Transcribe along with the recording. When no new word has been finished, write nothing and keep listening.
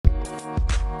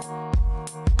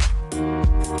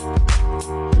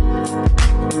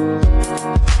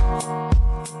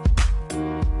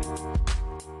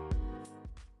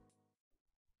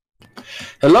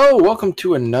Hello, welcome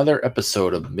to another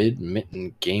episode of Mid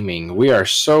Mitten Gaming. We are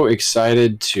so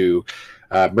excited to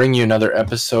bring you another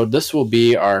episode. This will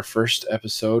be our first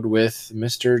episode with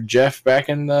Mr. Jeff back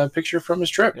in the picture from his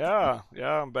trip. Yeah,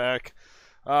 I'm back.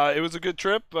 It was a good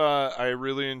trip. I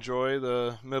really enjoy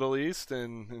the Middle East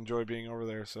and enjoy being over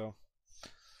there. So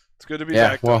it's good to be Yeah,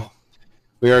 back, though. well,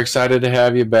 we are excited to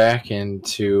have you back and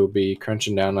to be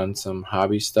crunching down on some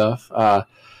hobby stuff.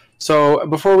 So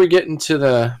before we get into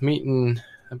the meat and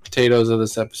potatoes of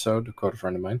this episode, to quote a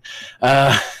friend of mine,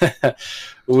 uh,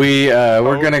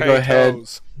 we're gonna go ahead.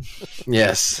 Potatoes.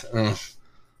 Yes,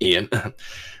 Ian.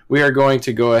 We are going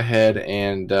to go ahead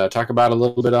and talk about a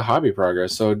little bit of hobby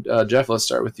progress. So, Jeff, let's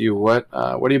start with you. What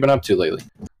have you been up to lately?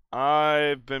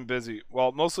 I've been busy.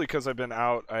 Well, mostly because I've been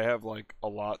out. I have like a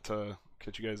lot to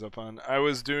catch you guys up on. I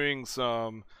was doing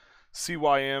some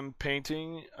CYM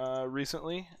painting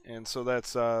recently, and so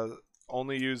that's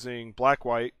only using black,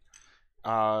 white,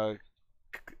 uh,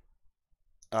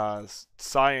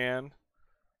 cyan,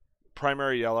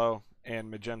 primary yellow, and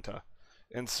magenta.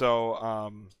 And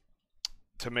so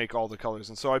to make all the colors.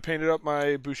 And so I painted up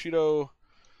my Bushido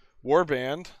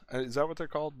warband. Is that what they're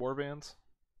called? Warbands?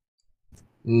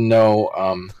 No,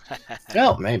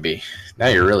 well, maybe. Now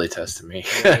you're really testing me.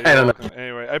 Yeah, I you're don't know. welcome.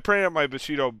 Anyway, I painted up my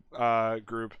Bushido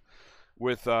group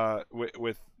with the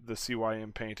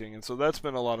CYM painting, and so that's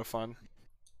been a lot of fun.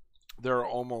 They're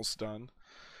almost done,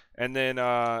 and then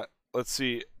let's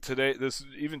see. Today,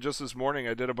 even just this morning,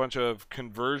 I did a bunch of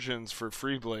conversions for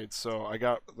free blades. So I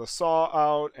got the saw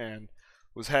out and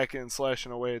was hacking and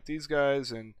slashing away at these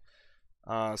guys, and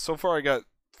so far I got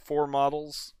 4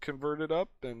 models converted up,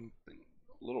 and a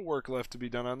little work left to be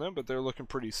done on them, but they're looking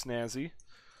pretty snazzy.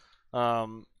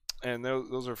 And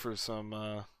those are for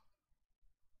some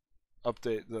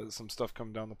some stuff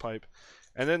coming down the pipe.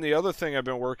 And then the other thing I've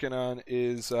been working on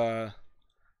is I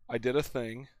did a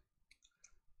thing,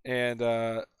 and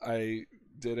I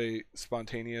did a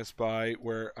spontaneous buy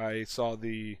where I saw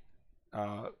the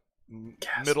uh,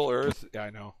 Gasp. Middle Earth. Yeah, I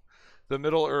know, the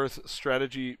Middle Earth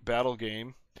strategy battle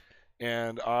game,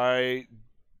 and I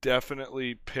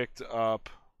definitely picked up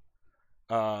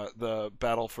the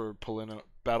Battle of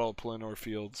Pelennor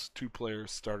Fields 2-player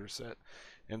starter set,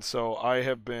 and so I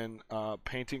have been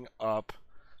painting up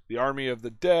the Army of the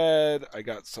Dead. I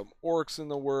got some orcs in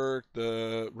the work.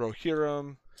 The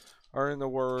Rohirrim are in the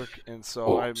work, and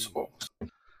so Oops, oops.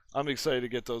 I'm excited to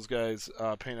get those guys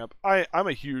painted up. I'm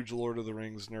a huge Lord of the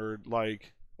Rings nerd.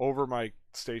 Like, over my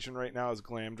station right now is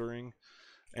Glamdring,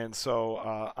 and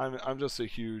so I'm just a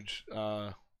huge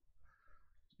Lord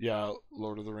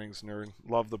of the Rings nerd.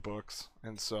 Love the books,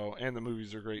 and the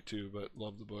movies are great too, but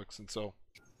love the books, and so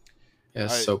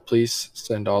Yes, I so please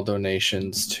send all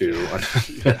donations to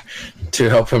yeah to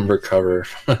help him recover.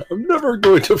 I'm never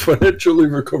going to financially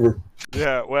recover.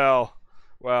 yeah well,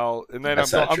 and then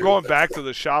That's not I'm true. going back to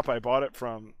the shop I bought it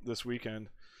from this weekend.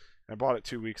 I bought it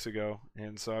 2 weeks ago,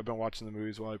 and so I've been watching the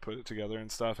movies while I put it together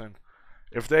and stuff. And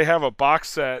if they have a box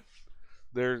set,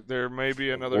 there may be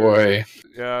another Boy,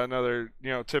 another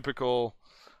typical.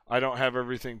 I don't have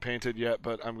everything painted yet,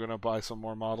 but I'm gonna buy some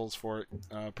more models for it.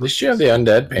 at least you have the Purchase.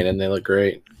 undead painted. They look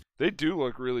great. They do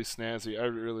look really snazzy. I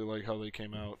really like how they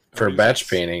came out. I'm For using batch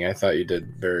painting, I thought you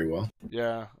did very well.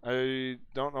 yeah. I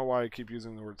don't know why I keep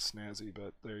using the word snazzy,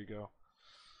 but there you go.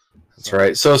 That's So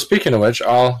right. So speaking of which,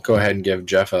 I'll go ahead and give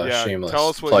Jeff a yeah, tell shameless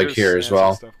us what plug your here as snazzy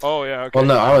well. stuff. Oh yeah, Well, okay, no,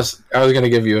 go ahead. I was going to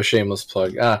give you a shameless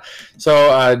plug.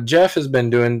 Jeff has been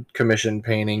doing commission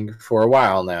painting for a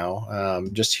while now,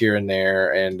 just here and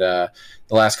there, and the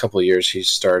last couple of years he's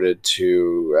started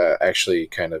to actually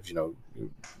kind of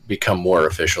become more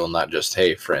official, not just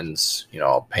hey friends,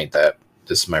 I'll paint that.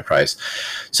 This is my price.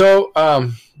 So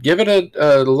give it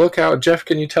a look out. Jeff,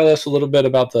 can you tell us a little bit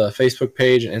about the Facebook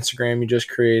page and Instagram you just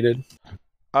created?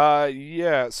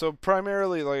 Yeah. So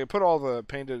primarily, like, I put all the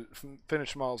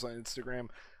finished models on Instagram.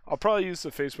 I'll probably use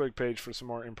the Facebook page for some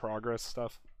more in progress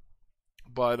stuff.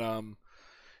 But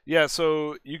yeah.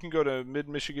 So you can go to Mid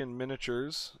Michigan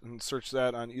Miniatures and search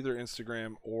that on either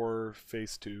Instagram or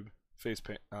FaceTube,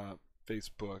 Facebook.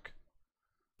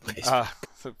 Uh,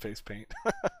 face paint.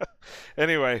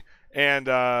 Anyway, and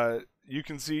you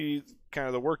can see kind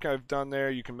of the work I've done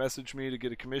there. You can message me to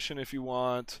get a commission if you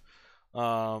want,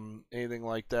 anything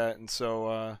like that. And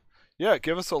so, yeah,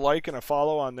 give us a like and a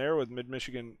follow on there with Mid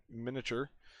Michigan Miniature,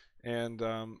 and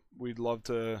we'd love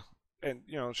to, and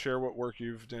share what work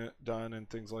you've done and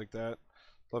things like that.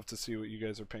 Love to see what you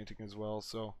guys are painting as well.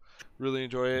 So, really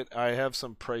enjoy it. I have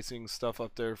some pricing stuff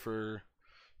up there for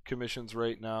commissions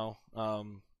right now.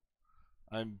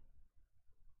 I'm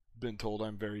been told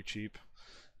I'm very cheap,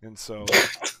 And so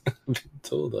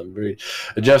told them.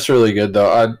 Jeff's really good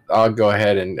though. I'll go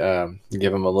ahead and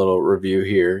give him a little review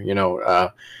here.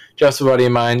 Jeff's a buddy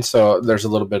of mine, so there's a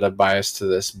little bit of bias to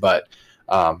this, but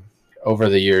over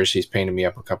the years he's painted me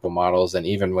up a couple models, and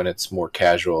even when it's more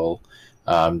casual,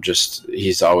 just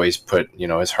he's always put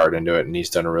his heart into it, and he's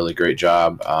done a really great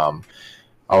job.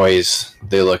 Always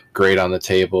they look great on the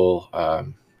table.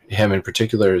 Him in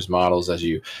particular, his models as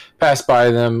you pass by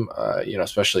them,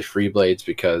 especially Free Blades,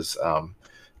 because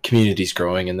community's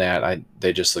growing in that.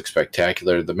 They just look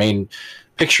spectacular. The main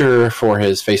picture for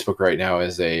his Facebook right now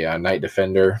is a Night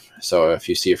Defender. So if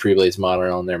you see a Free Blades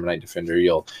model on there, Night Defender,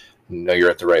 you'll know you're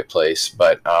at the right place.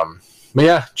 But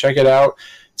yeah, check it out.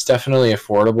 It's definitely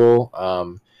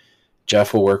affordable.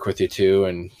 Jeff will work with you too,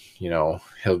 and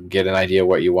he'll get an idea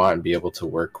what you want and be able to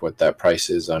work what that price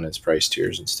is on his price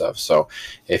tiers and stuff. So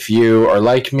if you are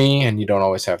like me and you don't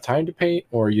always have time to paint,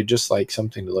 or you just like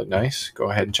something to look nice, go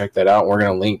ahead and check that out. We're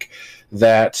going to link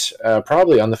that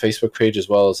probably on the Facebook page, as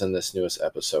well as in this newest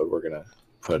episode. We're going to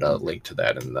put a link to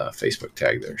that in the Facebook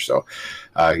tag there. So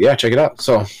yeah, check it out.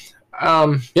 So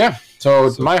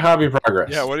so my hobby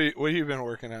progress. Yeah, what have you been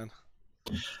working on?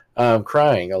 I'm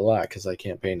crying a lot because I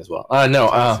can't paint as well.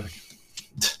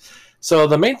 So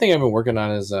the main thing I've been working on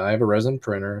is I have a resin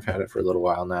printer. I've had it for a little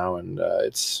while now, and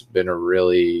it's been a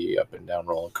really up and down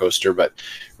roller coaster. But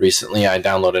recently I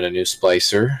downloaded a new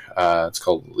splicer. It's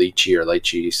called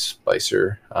Lychee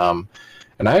Splicer.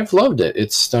 And I've loved it.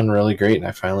 It's done really great, and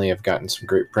I finally have gotten some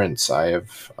great prints. I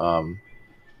have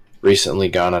recently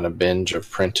gone on a binge of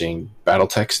printing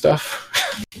BattleTech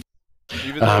stuff.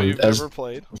 Even though you've never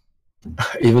played?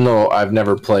 Even though I've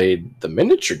never played the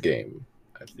miniature game.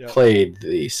 Played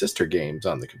the sister games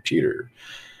on the computer,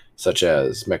 such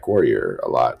as MechWarrior a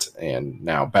lot, and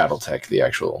now BattleTech, the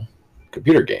actual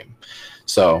computer game.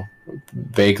 So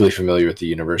vaguely familiar with the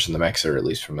universe, and the mechs are at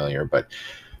least familiar. But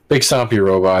big stompy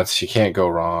robots, you can't go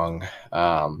wrong.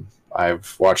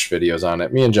 I've watched videos on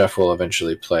it. Me and Jeff will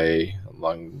eventually play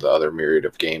among the other myriad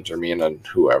of games, or me and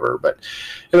whoever, but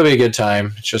it'll be a good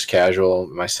time. It's just casual.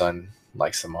 My son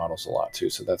likes the models a lot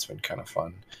too, so that's been kind of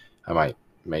fun. I might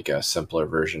make a simpler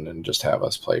version and just have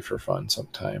us play for fun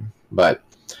sometime. But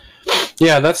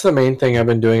yeah, that's the main thing I've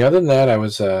been doing. Other than that, I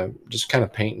was just kind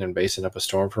of painting and basing up a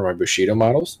storm for my Bushido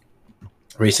models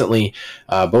recently,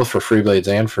 both for Free Blades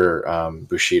and for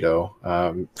Bushido.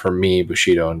 For me,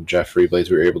 Bushido, and Jeff Free Blades,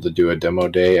 we were able to do a demo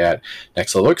day at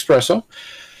Next Level Espresso.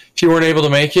 If you weren't able to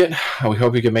make it, we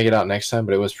hope you can make it out next time,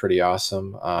 but it was pretty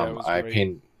awesome. I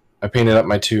painted up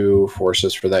my two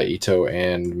forces for that, Ito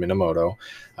and Minamoto.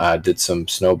 Did some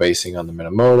snow basing on the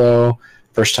Minamoto.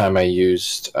 First time I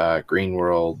used Green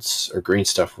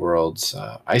Stuff World's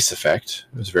Ice Effect.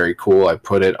 It was very cool. I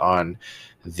put it on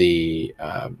the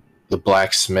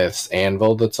blacksmith's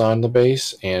anvil that's on the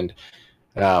base, and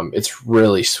it's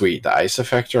really sweet. The ice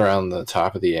effect around the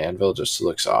top of the anvil just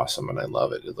looks awesome, and I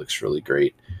love it. It looks really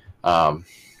great. Other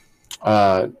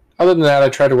than that, I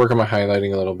tried to work on my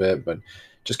highlighting a little bit, but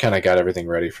just kind of got everything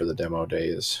ready for the demo day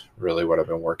is really what I've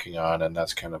been working on, and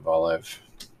that's kind of all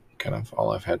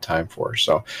I've had time for.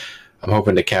 So I'm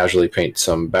hoping to casually paint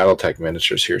some BattleTech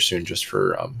miniatures here soon, just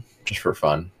for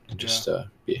fun, and just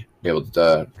be able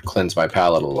to cleanse my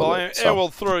palate a little bit. So.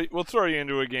 We'll throw you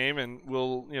into a game, and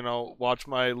we'll watch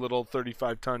my little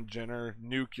 35-ton Jenner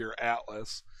nuke your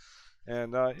Atlas,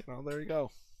 and there you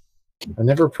go. I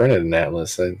never printed an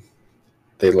Atlas.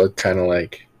 They look kind of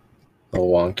like a little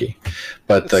wonky,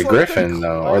 but it's the Griffin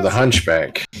though, or the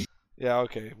Hunchback. Yeah,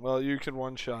 okay. Well, you can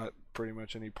one-shot pretty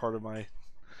much any part of my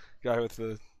guy with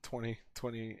the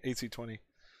 2020 AC20.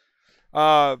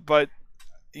 But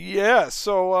yeah,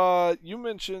 so you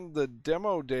mentioned the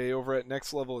demo day over at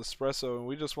Next Level Espresso, and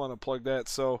we just want to plug that.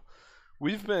 So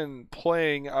we've been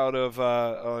playing out of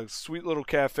a sweet little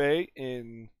cafe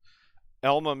in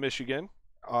Elma, Michigan,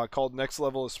 called Next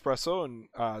Level Espresso, and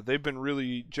they've been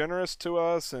really generous to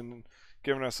us and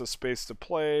giving us a space to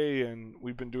play, and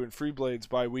we've been doing Free Blades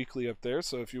bi-weekly up there,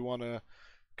 so if you want to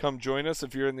come join us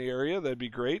if you're in the area, that'd be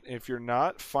great. If you're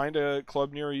not, find a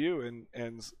club near you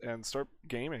and start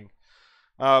gaming.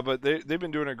 But they've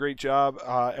been doing a great job.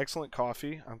 Excellent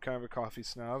coffee. I'm kind of a coffee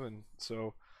snob, and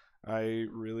so I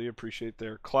really appreciate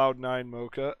their Cloud9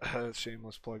 Mocha.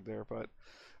 Shameless plug there,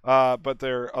 but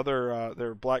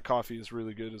their black coffee is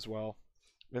really good as well.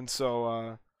 And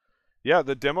so yeah,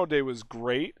 the demo day was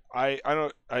great. I'd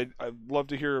love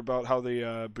to hear about how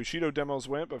the Bushido demos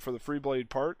went, but for the Free Blade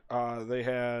part, they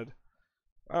had,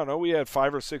 I don't know, we had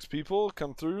 5 or 6 people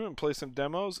come through and play some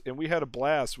demos, and we had a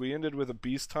blast. We ended with a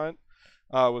beast hunt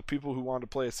with people who wanted to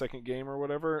play a second game or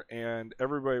whatever, and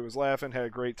everybody was laughing, had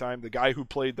a great time. The guy who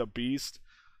played the beast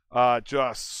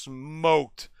just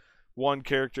smoked one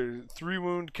character,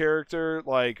 3-wound character,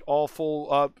 like all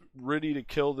full up, ready to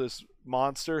kill this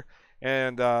monster.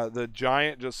 And the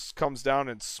giant just comes down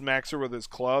and smacks her with his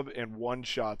club and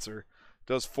one-shots her.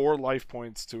 Does 4 life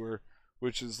points to her,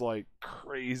 which is like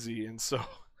crazy. And so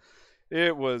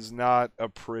it was not a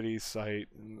pretty sight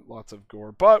and lots of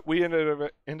gore. But we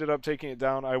ended up taking it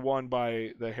down. I won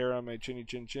by the hair on my chinny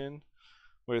chin chin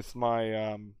with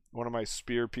my one of my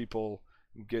spear people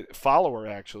follower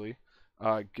actually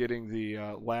getting the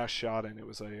last shot, and it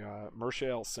was a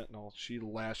Mershale Sentinel. She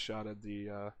last shotted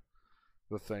the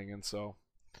thing, and so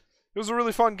it was a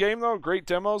really fun game though. Great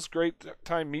demos, great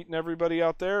time meeting everybody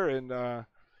out there, and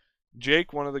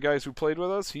Jake, one of the guys who played with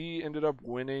us, he ended up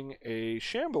winning a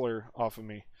Shambler off of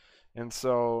me, and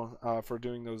so for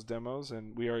doing those demos,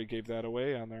 and we already gave that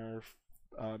away on our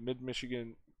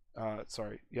Mid-Michigan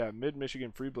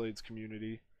Free Blades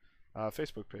community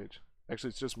Facebook page. Actually,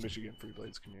 it's just Michigan Free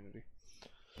Blades community.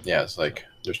 Yeah, it's like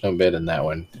there's no bid in that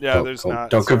one. Yeah, there's not.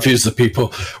 Don't confuse the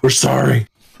people. We're sorry.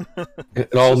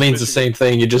 It all means the same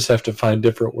thing. You just have to find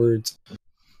different words.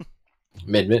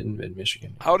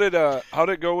 Mid-Michigan. How'd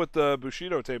it go with the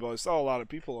Bushido table? I saw a lot of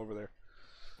people over there.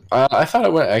 I thought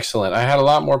it went excellent. I had a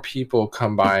lot more people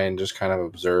come by and just kind of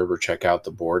observe or check out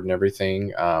the board and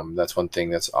everything. That's one thing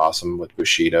that's awesome with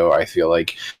Bushido. I feel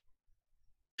like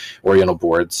Oriental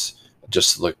boards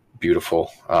just look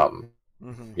beautiful.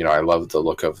 You know, I love the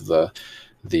look of the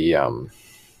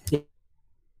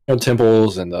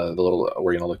temples and the little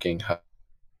Oriental looking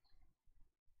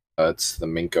huts, the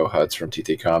Minko huts from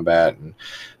TT Combat,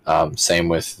 and same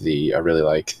with I really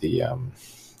like the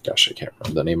gosh, I can't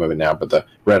remember the name of it now, but the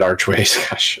red archways.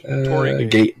 Gosh, Torii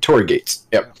gates.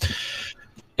 Yep.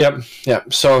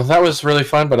 So that was really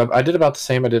fun, but I did about the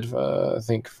same. I did I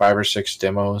think 5 or 6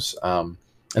 demos,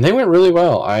 and they went really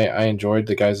well. I enjoyed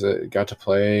the guys that got to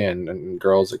play and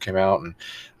girls that came out, and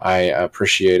I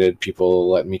appreciated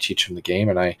people letting me teach them the game.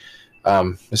 And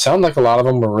it sounded like a lot of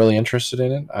them were really interested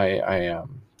in it. I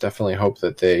definitely hope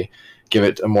that they give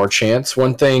it a more chance.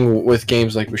 One thing with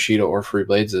games like Bushido or Free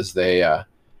Blades is they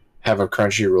have a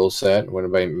crunchy rule set. What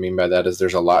I mean by that is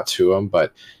there's a lot to them,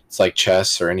 but it's like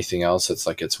chess or anything else. It's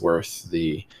like it's worth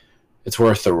the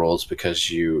rules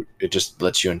because it just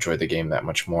lets you enjoy the game that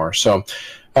much more. So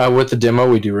with the demo,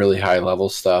 we do really high level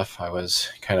stuff. I was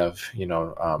kind of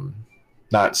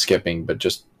not skipping, but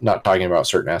just not talking about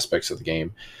certain aspects of the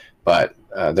game. But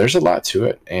there's a lot to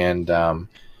it, and I'm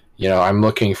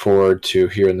looking forward to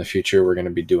here in the future. We're going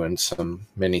to be doing some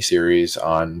mini series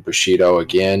on Bushido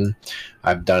again.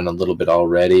 I've done a little bit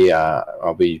already.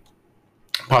 I'll be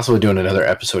possibly doing another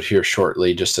episode here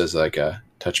shortly, just as like a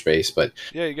touch base. But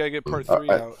yeah, you gotta get part 3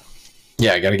 out.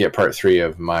 Yeah, I got to get part 3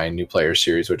 of my new player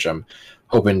series, which I'm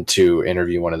hoping to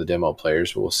interview one of the demo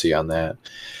players, but we'll see on that.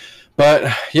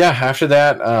 But yeah, after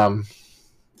that,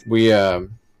 we're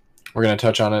going to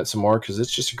touch on it some more because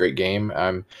it's just a great game.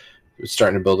 I'm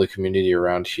starting to build a community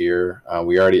around here.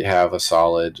 We already have a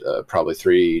solid probably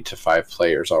 3 to 5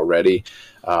 players already,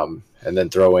 and then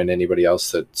throw in anybody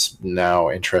else that's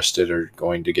now interested or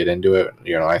going to get into it.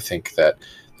 I think that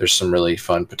there's some really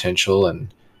fun potential,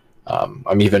 and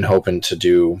I'm even hoping to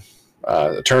do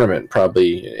a tournament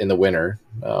probably in the winter.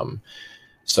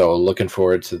 So looking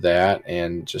forward to that,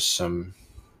 and just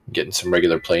getting some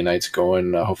regular play nights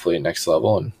going, hopefully at next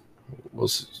level, and we'll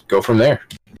go from there.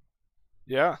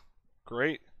 Yeah,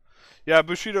 great. Yeah,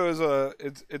 Bushido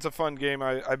is it's a fun game.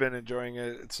 I've been enjoying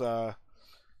it. It's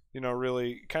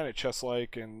really kind of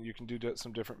chess-like, and you can do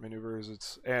some different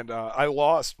maneuvers. I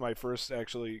lost my first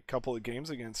actually couple of games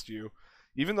against you,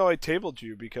 even though I tabled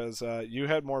you, because you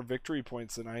had more victory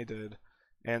points than I did,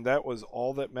 and that was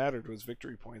all that mattered, was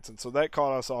victory points. And so that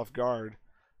caught us off guard.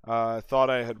 I thought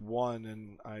I had won,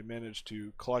 and I managed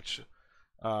to clutch.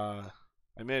 I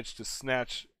managed to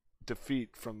snatch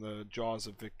defeat from the jaws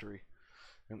of victory,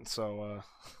 and so.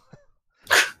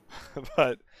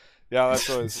 But yeah, that's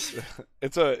always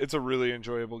it's a really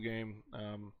enjoyable game.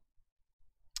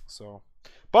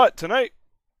 But tonight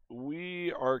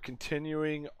we are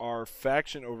continuing our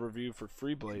faction overview for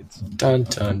Free Blades. Dun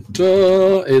dun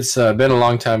dun! It's been a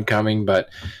long time coming, but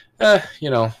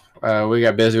we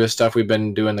got busy with stuff. We've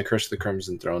been doing the Curse of the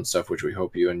Crimson Throne stuff, which we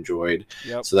hope you enjoyed.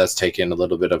 Yep. So that's taken a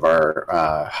little bit of our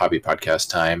hobby podcast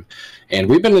time, and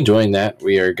we've been enjoying that.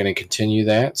 We are going to continue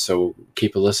that, so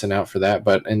keep a listen out for that.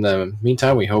 But in the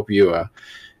meantime, we hope you,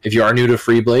 if you are new to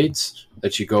Free Blades,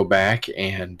 that you go back,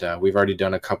 and we've already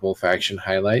done a couple faction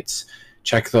highlights.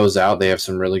 Check those out. They have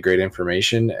some really great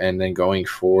information. And then going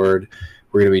forward,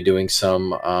 we're going to be doing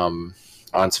some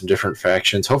on some different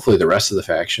factions, hopefully the rest of the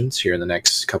factions here in the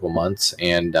next couple months.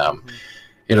 And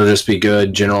it'll just be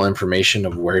good general information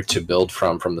of where to build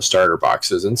from the starter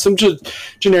boxes and some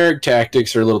generic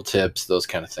tactics or little tips, those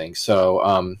kind of things.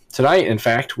 So tonight, in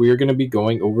fact, we are going to be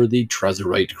going over the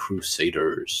Trezorite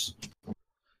Crusaders.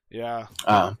 Yeah.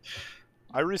 Um,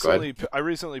 I recently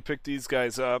picked these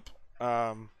guys up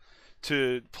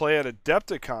to play at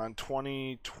Adepticon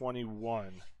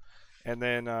 2021, and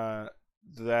then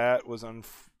that was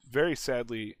very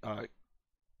sadly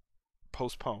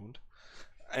postponed.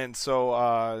 And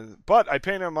so, but I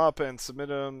painted them up and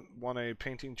submitted them, won a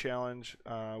painting challenge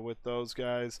with those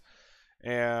guys,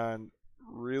 and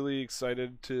really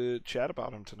excited to chat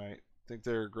about them tonight. I think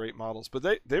they're great models.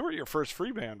 But they were your first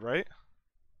free band, right?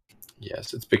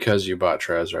 Yes, it's because you bought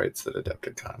Trezorites at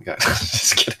Adepticon, guys.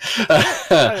 Just kidding.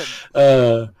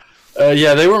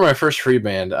 Yeah, they were my first free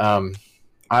band.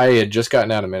 I had just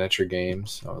gotten out of miniature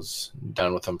games. I was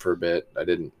done with them for a bit. I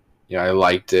didn't, I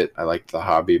liked it. I liked the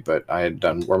hobby, but I had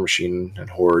done War Machine and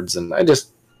Hordes, and I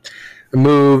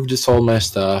moved, sold my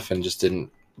stuff, and just didn't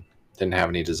have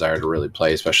any desire to really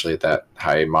play, especially at that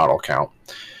high model count.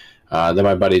 Then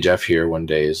my buddy Jeff here one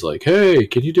day is like, "Hey,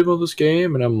 can you demo this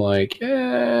game?" And I'm like,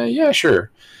 "Yeah, sure."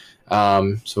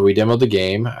 So we demoed the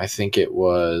game. I think it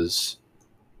was,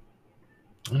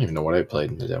 I don't even know what I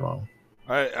played in the demo.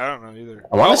 I don't know either.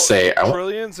 I want to say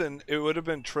Trillions, and it would have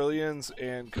been Trillions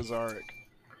and Khazaric.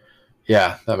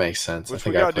 Yeah, that makes sense. Which I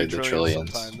think I played the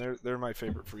Trillions. Sometime. They're my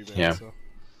favorite free band. Yeah. So.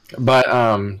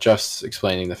 But Jeff's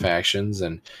explaining the factions,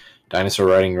 and Dinosaur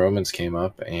Riding Romans came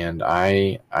up, and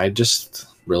I just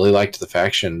really liked the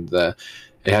faction. It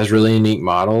has really unique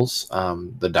models.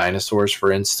 The dinosaurs,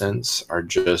 for instance, are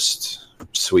just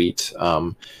sweet.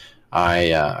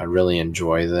 I really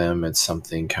enjoy them. It's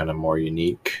something kind of more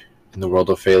unique in the world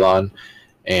of Phaelon,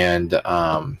 and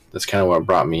that's kind of what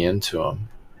brought me into them.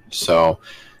 So,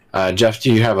 Jeff,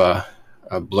 do you have a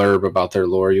blurb about their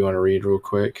lore you want to read real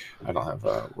quick? I don't have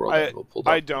a world level pulled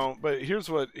up. I don't, but here's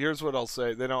what I'll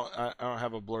say. I don't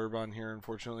have a blurb on here,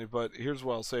 unfortunately, but here's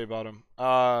what I'll say about them.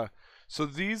 So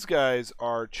these guys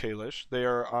are Chalish. They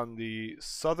are on the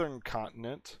southern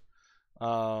continent,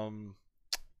 that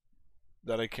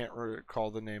I can't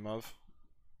recall the name of.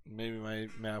 Maybe my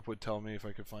map would tell me if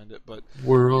I could find it, but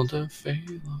World of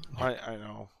Phaelon. I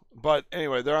know. But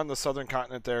anyway, they're on the southern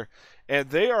continent there, and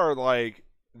they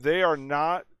are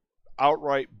not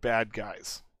outright bad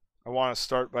guys. I want to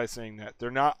start by saying that. They're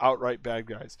not outright bad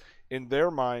guys. In their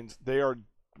minds, they are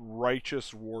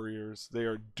righteous warriors. They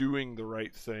are doing the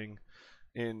right thing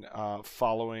in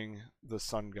following the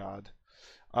sun god.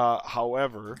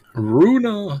 However...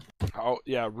 Runa!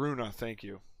 Runa, thank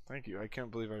you. Thank you. I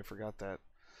can't believe I forgot that.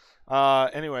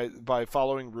 Anyway, by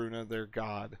following Runa, their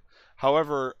god.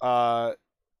 However,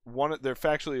 their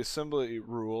factually assembly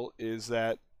rule is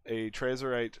that a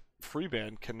Trezorite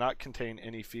freeband cannot contain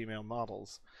any female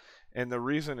models, and the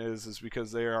reason is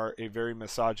because they are a very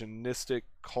misogynistic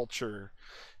culture,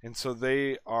 and so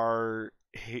they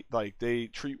they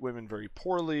treat women very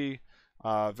poorly,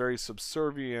 very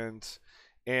subservient,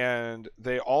 and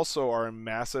they also are a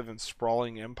massive and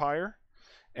sprawling empire,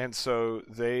 and so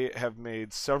they have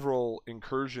made several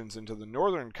incursions into the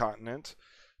northern continent,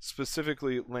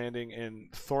 specifically landing in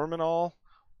Thormanol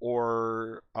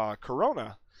or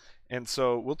Corona. And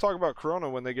so we'll talk about Corona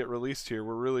when they get released here.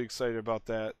 We're really excited about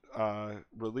that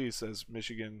release, as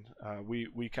Michigan,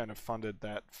 we kind of funded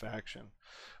that faction.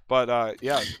 But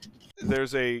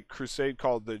there's a crusade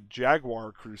called the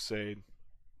Jaguar Crusade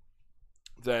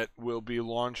that will be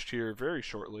launched here very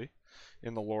shortly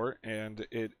in the lore, and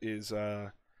it is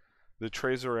the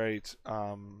Trezorite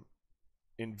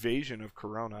invasion of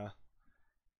Corona,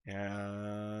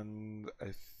 and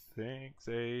I think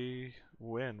they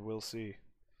win. We'll see.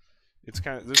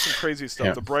 There's some crazy stuff.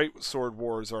 Yeah. The Bright Sword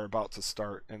Wars are about to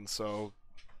start, and so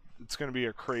it's going to be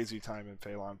a crazy time in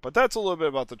Phaelon. But that's a little bit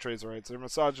about the Trezorites. They're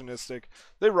misogynistic.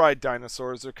 They ride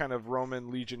dinosaurs. They're kind of Roman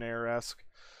legionnaire-esque.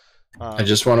 I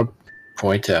just want to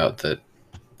point out that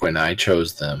when I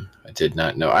chose them, I did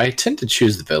not know. I tend to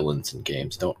choose the villains in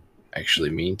games. Don't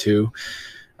actually mean to.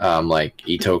 Like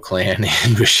Ito Clan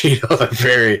and Bushido are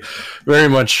very, very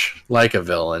much like a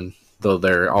villain. Though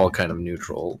they're all kind of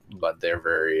neutral, but they're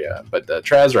very. But the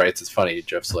Trezorites, it's funny.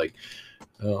 Jeff's like,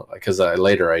 because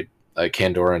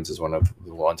Kandorans is one of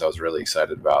the ones I was really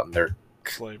excited about, and they're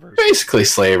slavers. Basically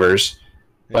slavers,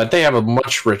 yeah. But they have a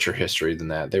much richer history than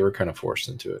that. They were kind of forced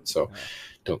into it, so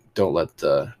don't let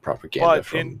the propaganda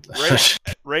from.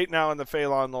 Right now in the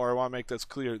Phaelon lore, I want to make this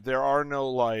clear. There are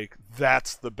no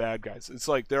that's the bad guys. It's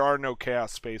like there are no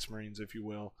Chaos Space Marines, if you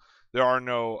will. There are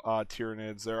no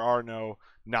Tyranids. There are no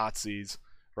Nazis,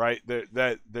 right?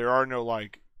 There are no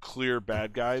clear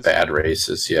bad guys. Bad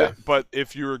races, yeah. But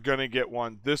if you were gonna get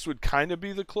one, this would kind of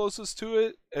be the closest to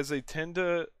it, as they tend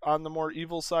to on the more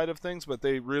evil side of things, but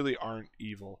they really aren't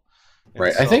evil. And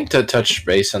Right. I think to touch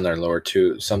base on their lore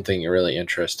too, something really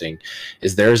interesting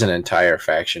is there's an entire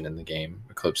faction in the game,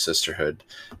 Eclipse Sisterhood,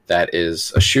 that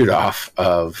is a shoot off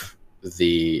of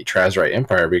the Trazrite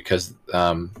Empire because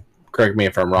correct me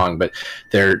if I'm wrong, but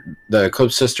the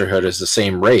Eclipse Sisterhood is the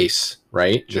same race,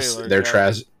 right? They're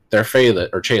Phaelish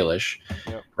or Chalish,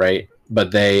 yep. right?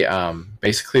 But they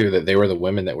basically they were the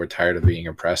women that were tired of being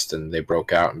oppressed, and they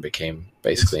broke out and became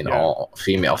basically an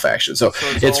all-female faction. So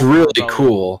it's really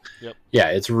cool. Yep. Yeah,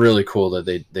 it's really cool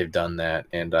that they've done that,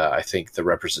 and I think the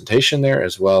representation there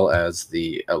as well as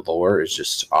the lore is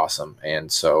just awesome. And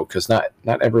so, because not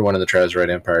everyone in the Trazrite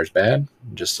Empire is bad,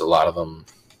 just a lot of them,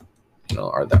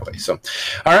 are that way. So,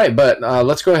 all right, but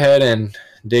let's go ahead and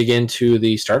dig into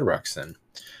the starter box then.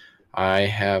 I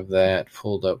have that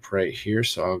pulled up right here,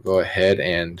 so I'll go ahead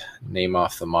and name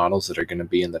off the models that are going to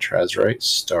be in the Trazrite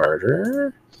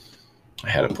starter. I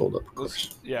had it pulled up, of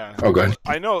course. Yeah. Oh, go ahead.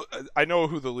 I know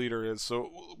who the leader is,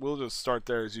 so we'll just start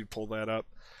there as you pull that up.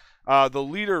 The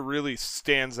leader really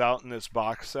stands out in this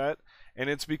box set, and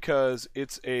it's because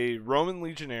it's a Roman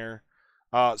legionnaire,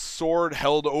 sword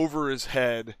held over his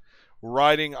head,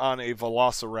 riding on a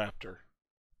velociraptor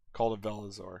called a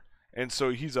Velazor. And so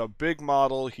he's a big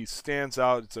model. He stands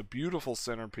out. It's a beautiful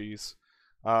centerpiece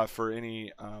for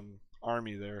any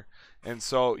army there. And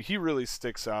so he really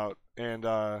sticks out. And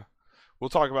we'll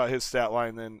talk about his stat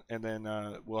line and then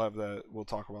we'll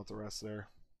talk about the rest there.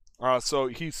 So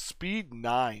he's speed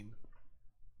 9.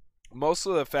 Most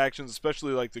of the factions,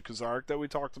 especially like the Khazaric that we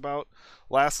talked about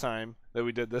last time that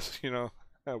we did this,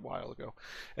 a while ago.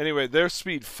 Anyway, they're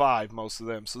speed 5, most of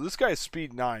them. So this guy's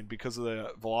speed 9 because of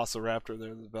the Velociraptor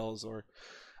there, the Velazor.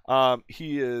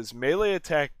 He is melee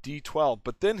attack D12,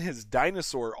 but then his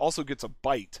dinosaur also gets a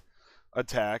bite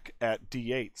attack at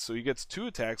D8. So he gets 2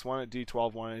 attacks, one at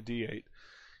D12, one at D8.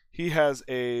 He has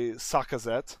a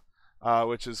Sakazet,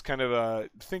 which is kind of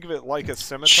think of it like a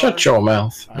scimitar. Shut your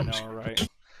mouth. I know, right?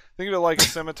 Think of it like a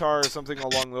scimitar or something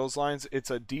along those lines. It's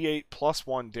a D8 plus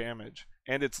 1 damage.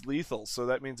 And it's lethal, so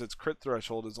that means its crit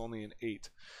threshold is only an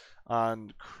 8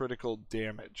 on critical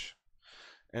damage.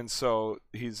 And so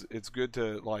it's good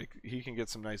to, he can get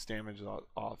some nice damage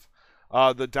off.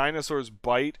 The dinosaur's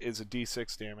bite is a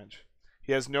D6 damage.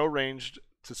 He has no range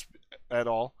at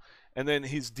all. And then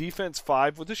he's defense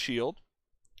 5 with a shield.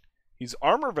 He's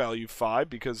armor value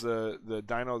 5 because the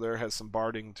dino there has some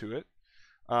barding to it.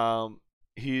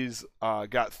 He's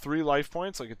got 3 life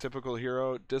points like a typical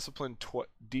hero. Discipline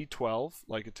D12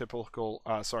 like a typical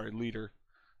leader.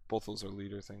 Both those are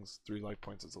leader things. 3 life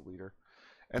points as a leader.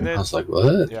 And then I was like,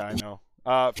 what? Yeah, I know.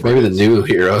 Maybe the new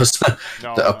heroes,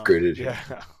 no, the upgraded.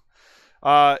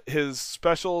 Yeah. His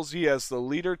specials, he has the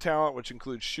leader talent, which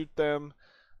includes shoot them.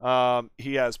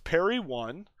 He has parry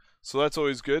 1, so that's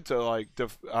always good to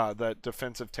that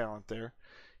defensive talent there.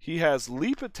 He has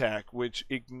leap attack, which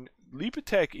leap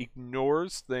attack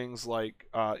ignores things like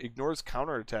ignores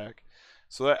counterattack,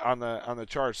 so that on the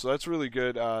charge. So that's really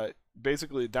good.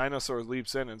 Basically, a dinosaur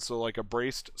leaps in, and so like a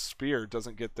braced spear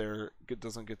doesn't get to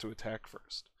attack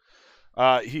first.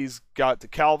 He's got the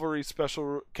cavalry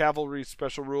special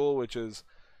rule, which is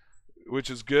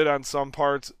good on some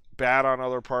parts, bad on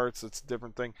other parts. It's a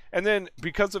different thing. And then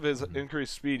because of his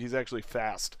increased speed, he's actually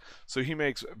fast. So he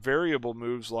makes variable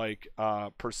moves like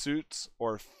pursuits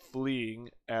or fleeing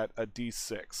at a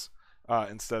D6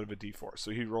 instead of a D4.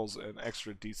 So he rolls an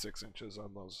extra D6 inches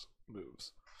on those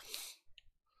moves.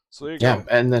 So there you go. Yeah,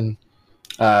 and then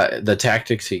the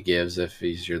tactics he gives if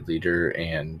he's your leader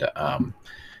and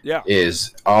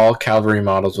is all cavalry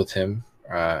models with him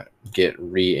get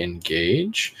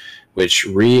re-engage, which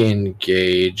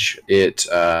re-engage it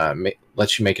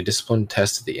lets you make a discipline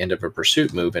test at the end of a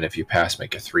pursuit move, and if you pass,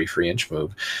 make a 3 free inch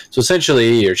move. So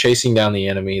essentially, you're chasing down the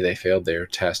enemy. They failed their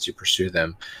test. You pursue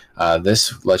them.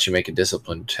 This lets you make a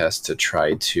discipline test to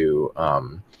try to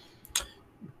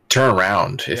turn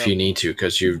around if you need to,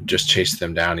 because you've just chased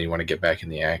them down and you want to get back in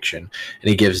the action. And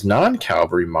he gives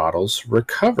non-cavalry models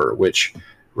recover, which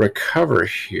recover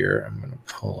here, I'm going to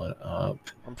pull it up.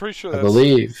 I'm pretty sure I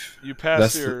believe you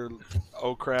pass your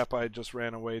oh crap I just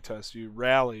ran away test. You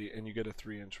rally and you get a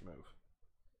 3-inch move.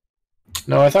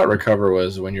 No, I thought recover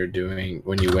was when you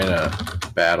win a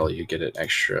battle, you get an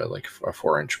extra like a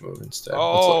 4-inch move instead.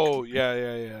 Oh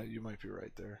yeah, you might be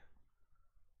right there.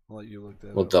 I'll let you look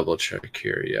that up. We'll double check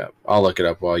here. Yeah, I'll look it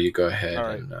up while you go ahead. All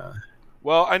right. And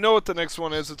well, I know what the next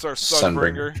one is. It's our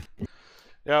Sunbringer.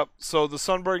 Yep. So the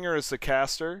Sunbringer is the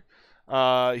caster.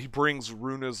 He brings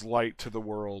Runa's light to the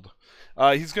world.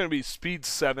 He's going to be speed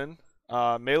 7,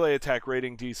 melee attack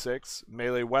rating D6,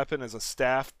 melee weapon is a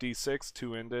staff D6,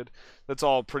 two-ended. That's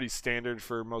all pretty standard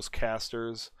for most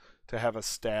casters to have a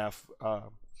staff.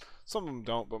 Some of them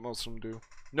don't, but most of them do.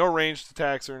 No ranged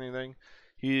attacks or anything.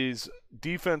 He's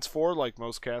defense 4, like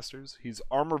most casters. He's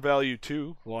armor value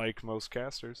 2, like most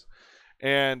casters.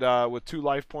 And with 2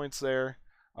 life points there,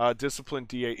 discipline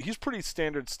D8. He's pretty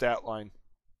standard stat line.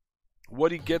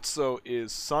 What he gets, though,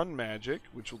 is Sun Magic,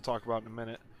 which we'll talk about in a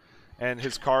minute. And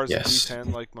his car is a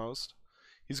D10, like most.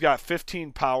 He's got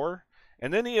 15 power.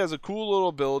 And then he has a cool little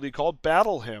ability called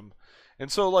Battle Hymn.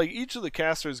 And so, like, each of the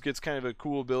casters gets kind of a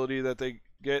cool ability that they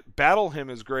get. Battle Hymn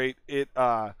is great.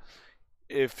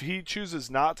 If he chooses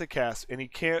not to cast, and he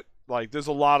can't, like, there's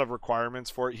a lot of requirements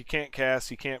for it. He can't cast,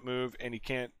 he can't move, and he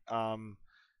can't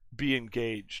be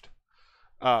engaged.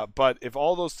 But if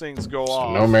all those things go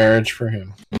off... No marriage for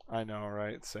him. I know,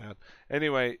 right? It's sad.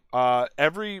 Anyway,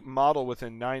 every model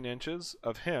within 9 inches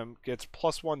of him gets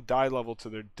 +1 die level to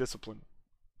their discipline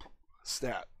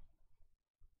stat.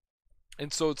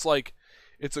 And so it's like,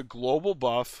 it's a global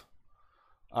buff.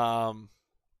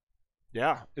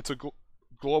 Yeah, it's a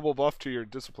global buff to your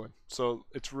discipline. So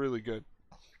it's really good.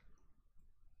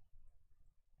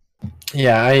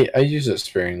 Yeah, I use it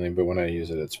sparingly, but when I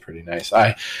use it, it's pretty nice.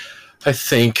 I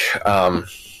think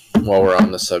while we're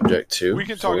on the subject too, we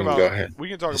can talk about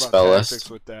spell tactics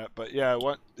list with that. But yeah,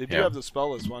 if you have the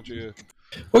spell list, why don't you?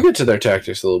 We'll get to their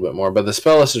tactics a little bit more, but the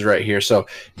spell list is right here. So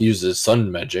he uses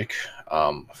Sun Magic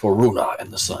for Runa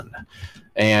and the Sun,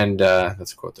 and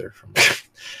that's a quote there from.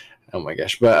 Oh my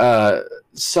gosh! But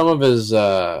some of his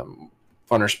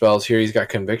funner spells here. He's got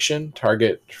Conviction.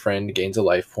 Target friend gains a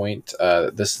life point.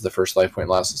 This is the first life point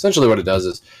loss. Essentially, what it does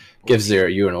is gives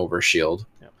you an overshield.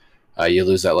 You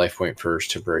lose that life point for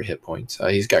temporary hit points.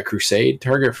 He's got Crusade.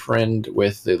 Target friend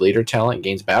with the leader talent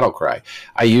gains Battle Cry.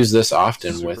 I use this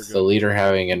often with the leader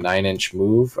having a 9-inch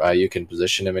move. You can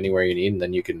position him anywhere you need, and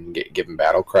then you can give him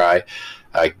Battle Cry.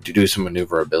 Do some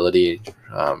maneuverability,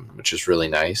 which is really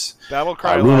nice. Battle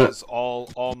Cry allows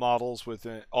all models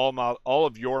within all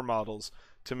of your models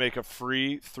to make a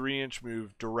free 3-inch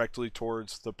move directly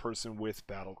towards the person with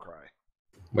Battle Cry,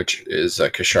 which is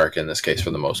Kashark in this case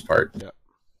for the most part. Yeah.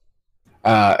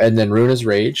 And then Runa's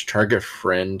Rage. Target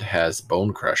friend has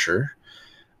Bone Crusher.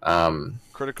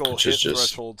 Critical hit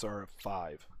thresholds are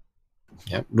 5.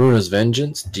 Yep. Runa's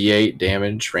Vengeance. D8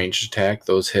 damage, ranged attack.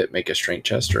 Those hit make a strength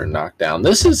test or a knockdown.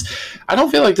 I don't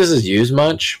feel like this is used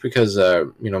much because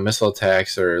missile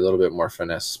attacks are a little bit more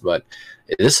finesse, but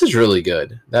this is really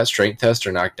good. That strength test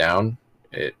or knockdown,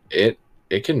 it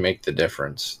can make the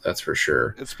difference. That's for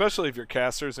sure. Especially if your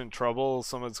caster's in trouble,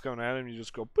 someone's coming at him, you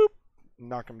just go boop,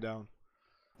 knock him down.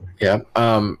 Yeah.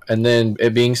 And then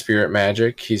it being spirit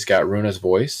magic, he's got Runa's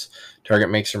Voice.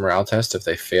 Target makes a morale test. If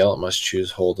they fail, it must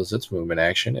choose hold as its movement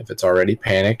action. If it's already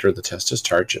panicked or the test is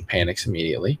charged, it panics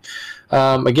immediately.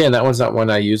 Again, that one's not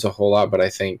one I use a whole lot, but I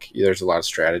think there's a lot of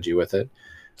strategy with it.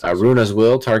 Runa's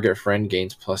Will. Target friend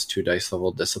gains +2 dice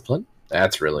level discipline.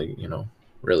 That's really,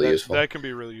 really useful. That can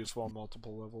be really useful on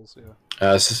multiple levels,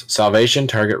 yeah. Salvation.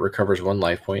 Target recovers 1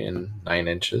 life point in 9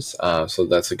 inches. So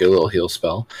that's a good little heal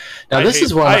spell. Now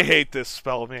I hate this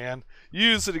spell, man. You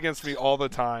use it against me all the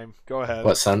time. Go ahead.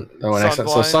 What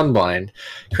Sunblind.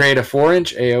 Create a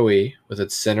 4-inch AoE with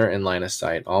its center in line of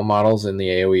sight. All models in the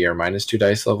AoE are -2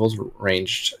 dice levels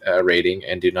ranged rating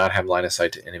and do not have line of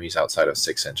sight to enemies outside of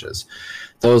 6 inches.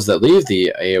 Those that leave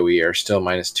the AoE are still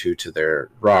 -2 to their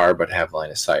RAR but have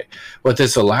line of sight. What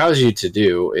this allows you to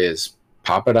do is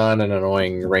pop it on an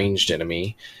annoying ranged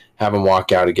enemy, have them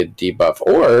walk out and get a debuff.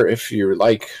 Or if you're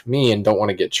like me and don't want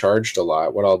to get charged a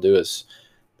lot, what I'll do is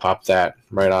pop that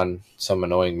right on some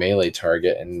annoying melee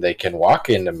target, and they can walk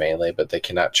into melee, but they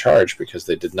cannot charge because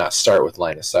they did not start with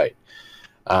line of sight.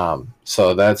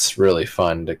 So that's really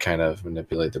fun to kind of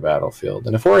manipulate the battlefield.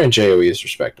 And a 4-inch AoE is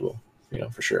respectable,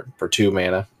 for sure. For 2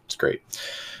 mana, it's great.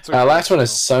 Last one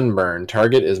is Sunburn.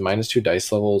 Target is -2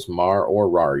 dice levels, Mar or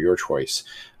Rar, your choice.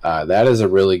 That is a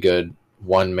really good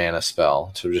 1 mana spell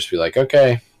to just be like,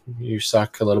 okay, you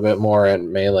suck a little bit more at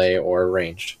melee or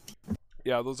ranged.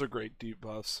 Yeah, those are great deep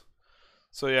buffs.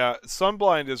 So yeah,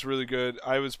 Sunblind is really good.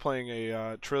 I was playing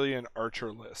a Trillion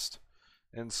Archer list.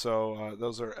 And so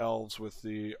those are elves with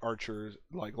the archers,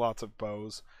 like lots of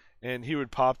bows. And he would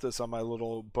pop this on my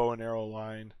little bow and arrow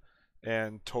line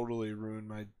and totally ruin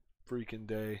my freaking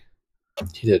day.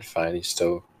 He did fine. He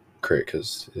still crit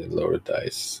because he lowered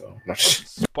dice. So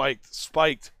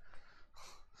Spiked.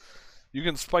 You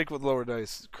can spike with lower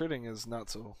dice. Critting is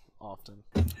not so often.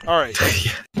 All right.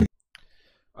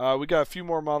 We got a few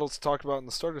more models to talk about in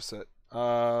the starter set.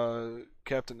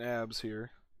 Captain Abs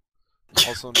here,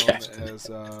 also known Captain as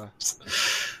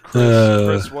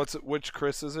Chris. Which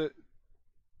Chris is it?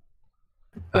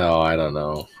 Oh, I don't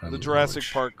know. The Jurassic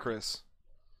Park Chris.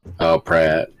 Oh,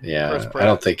 Pratt. Chris Yeah, Pratt. I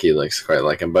don't think he looks quite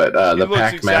like him, but He the looks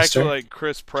Pack exactly Master. like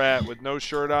Chris Pratt with no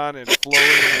shirt on and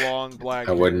flowing long black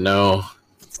I hair. wouldn't know.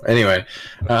 Anyway,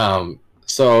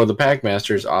 so the Pack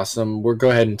Master is awesome. We'll go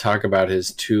ahead and talk about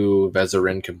his two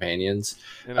Vezarin companions.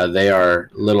 They are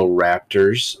little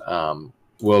raptors.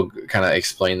 We'll kind of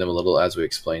explain them a little as we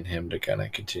explain him to kind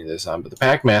of continue this on. But the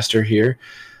Pack Master here,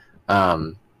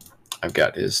 I've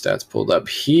got his stats pulled up.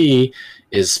 He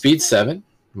is speed 7,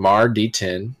 Mar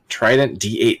D10, Trident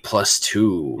D8 plus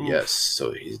 2. Oof. Yes,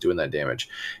 so he's doing that damage.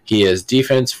 He is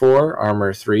defense 4,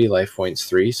 armor 3, life points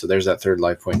 3. So there's that third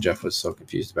life point Jeff was so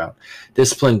confused about.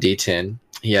 Discipline D10.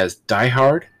 He has Die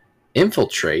Hard,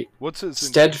 Infiltrate. What's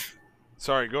his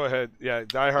Sorry, go ahead. Yeah,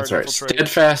 Die Hard, Infiltrate.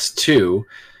 Steadfast 2,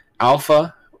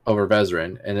 Alpha over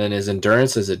Vezarin, and then his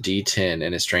endurance is a D10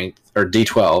 and his strength, or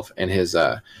D12, and his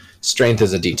strength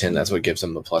is a D10. That's what gives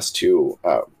him the plus 2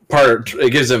 part.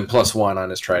 It gives him plus 1 on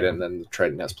his Trident, and then the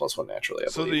Trident has plus 1 naturally.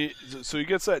 So he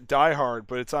gets that Die Hard,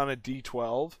 but it's on a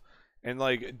D12, and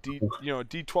like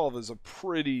D12 is a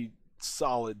pretty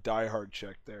solid Die Hard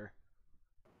check there.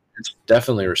 It's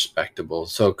definitely respectable.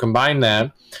 So combine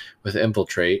that with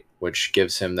Infiltrate, which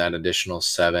gives him that additional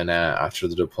 7 after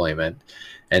the deployment,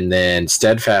 and then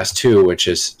Steadfast 2, which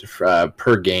is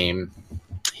per game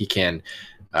he can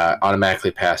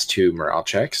automatically pass 2 morale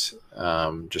checks.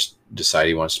 Just decide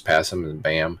he wants to pass them, and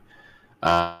bam.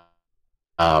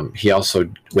 He also,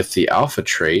 with the Alpha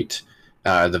trait,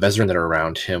 the Vezarin that are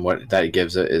around him, what that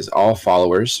gives it is all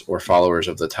followers or followers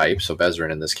of the type, so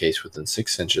Vezarin in this case within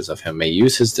 6 inches of him, may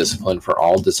use his discipline for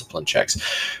all discipline checks,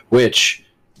 which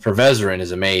for Vezarin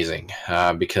is amazing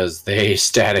because they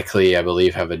statically, I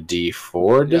believe, have a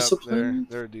D4 discipline.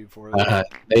 They're a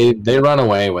D4. They run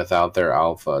away without their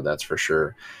Alpha, that's for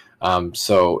sure.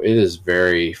 So it is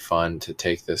very fun to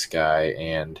take this guy,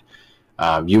 and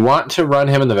you want to run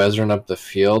him and the Vezarin up the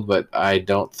field, but I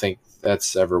don't think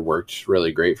that's ever worked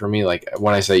really great for me. Like,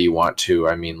 when I say you want to,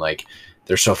 I mean, like,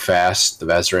 they're so fast, the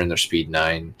Vezarin, they're speed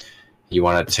 9. You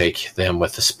want to take them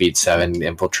with the speed 7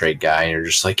 Infiltrate guy, and you're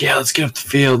just like, yeah, let's get up the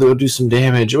field, they'll do some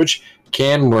damage, which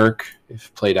can work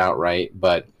if played out right,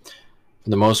 but for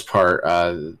the most part,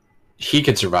 he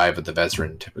can survive, but the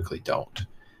Vezarin typically don't.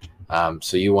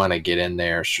 So you want to get in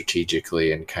there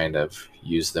strategically and kind of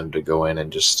use them to go in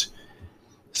and just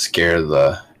scare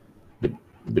the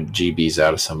GBs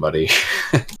out of somebody.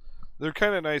 They're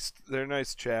kind of nice. They're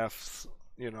nice chaffs,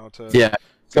 Yeah.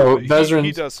 So Vezarin,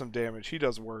 he does some damage. He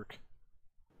does work.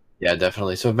 Yeah,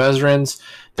 definitely. So Vezarins,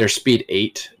 they're speed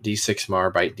 8, D6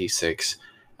 Mar, bite D6.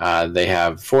 They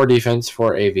have 4 defense,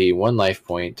 4 AV, 1 life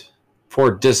point,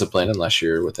 4 discipline unless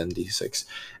you're within D6,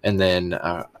 and then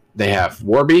they have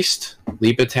War Beast,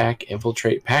 Leap Attack,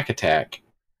 Infiltrate, Pack Attack,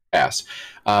 Pass.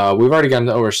 We've already gone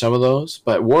over some of those,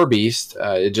 but War Beast,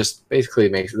 it just basically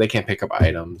makes they can't pick up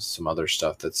items, some other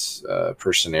stuff that's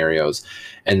per scenarios,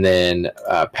 and then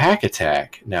Pack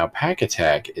Attack. Now, Pack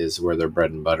Attack is where their bread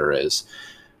and butter is.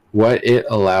 What it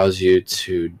allows you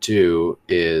to do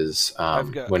is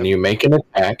when you make an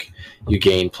attack, you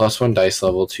gain +1 dice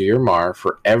level to your Mar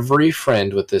for every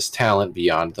friend with this talent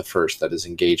beyond the first that is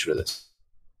engaged with it.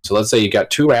 So let's say you got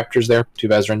 2 Raptors there, 2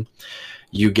 Vezarin.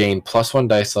 You gain +1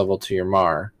 dice level to your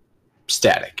Mar,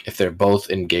 static, if they're both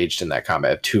engaged in that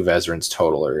combat. If 2 Vezarins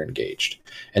total are engaged.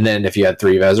 And then if you had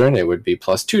 3 Vezarin, it would be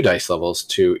 +2 dice levels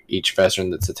to each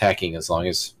Vezarin that's attacking, as long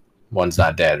as one's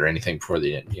not dead or anything before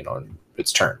the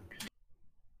its turn.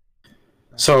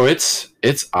 So it's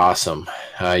awesome.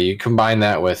 You combine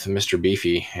that with Mr.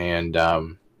 Beefy, and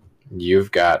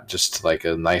you've got just like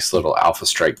a nice little Alpha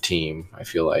Strike team, I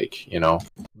feel like,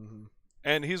 Mm-hmm.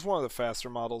 And he's one of the faster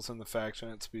models in the faction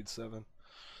at speed 7.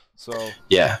 So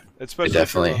yeah, especially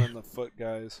definitely. for running the foot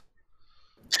guys.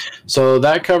 So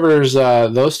that covers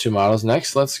those 2 models.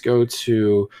 Next, let's go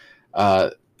to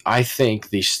I think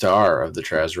the star of the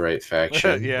Trazerite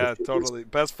faction. Yeah, totally.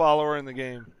 Best follower in the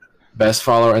game. Best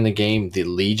follower in the game, the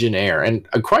Legionnaire, and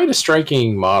quite a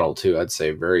striking model too. I'd say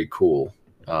very cool,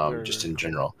 just in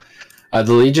general.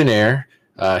 The Legionnaire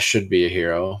should be a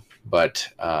hero, but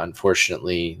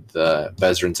unfortunately, the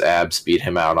Vezarin's abs beat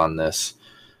him out on this.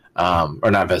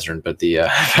 Or not Vezarin, but the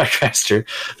Packmaster.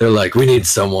 They're like, we need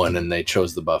someone, and they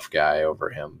chose the buff guy over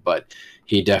him. But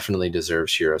he definitely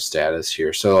deserves hero status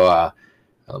here. So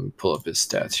let me pull up his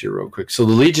stats here real quick. So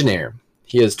the Legionnaire.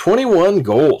 He has 21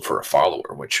 gold for a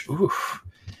follower, which,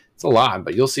 it's a lot,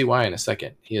 but you'll see why in a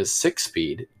second. He has 6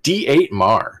 speed, D8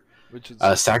 Mar, which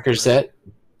is Stacker set,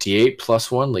 D8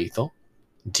 +1 lethal,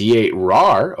 D8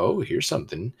 Rar. Oh, here's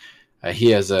something.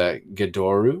 He has a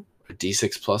Gadoru, a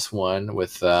D6+1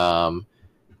 with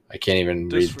I can't even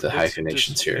read the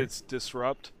hyphenations here. It's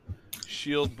disrupt,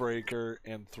 shield breaker,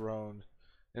 and throne.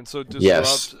 And so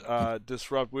Yes.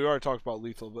 disrupt. We already talked about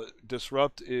lethal, but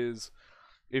disrupt is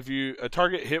if you a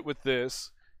target hit with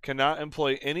this cannot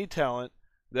employ any talent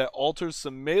that alters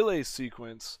the melee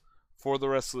sequence for the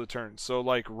rest of the turn. So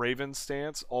like Raven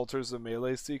Stance alters the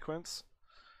melee sequence.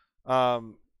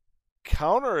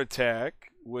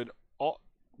 Counterattack would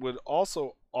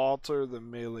also alter the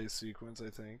melee sequence, I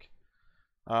think.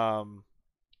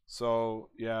 So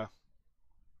yeah.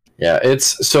 Yeah,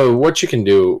 it's so what you can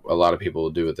do. A lot of people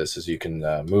will do with this is you can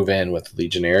move in with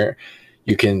Legionnaire.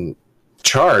 You can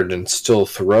charge and still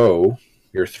throw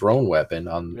your thrown weapon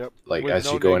on like with as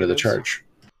no you go into the negatives. charge.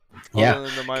 Other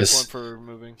than the -1 for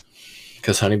moving.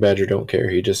 Because Honey Badger don't care.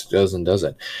 He just does and does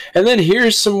it. And then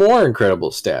here's some more incredible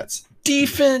stats.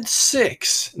 Defense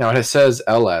 6. Now it says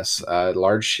LS,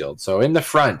 large shield. So in the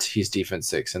front, he's defense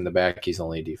 6. In the back, he's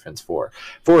only defense 4.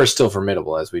 4 is still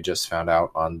formidable, as we just found out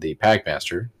on the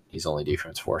Packmaster. He's only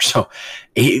defense 4. So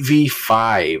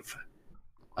 8v5,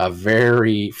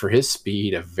 for his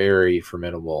speed, a very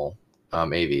formidable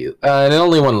AV. And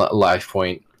only one life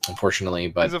point, unfortunately.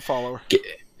 But he's a follower.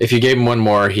 If you gave him one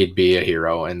more, he'd be a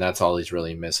hero, and that's all he's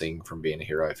really missing from being a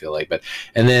hero, I feel like.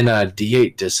 And then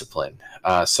D8 Discipline.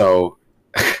 So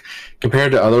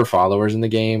compared to other followers in the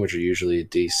game, which are usually a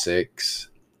D6,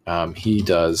 he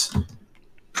does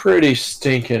pretty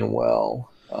stinking well.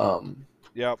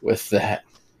 With that,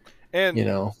 and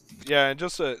yeah, and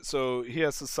just so he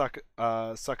has the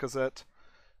Sakazet,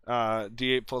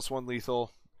 D8 +1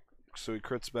 lethal, so he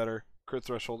crits better. Crit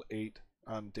threshold 8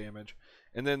 on damage.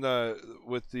 And then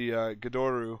with the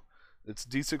Gadoru, it's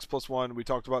D6 +1. We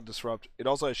talked about disrupt. It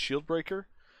also has shield breaker.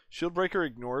 Shield breaker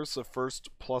ignores the first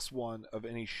 +1 of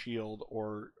any shield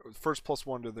or first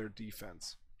 +1 to their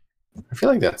defense. I feel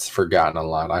like that's forgotten a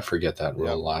lot. I forget that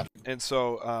rule a lot. And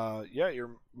so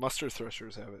your muster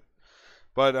threshers have it.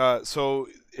 But so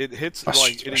it hits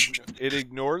it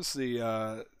ignores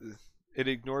the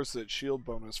shield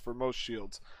bonus for most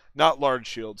shields, not large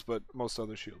shields, but most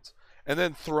other shields. And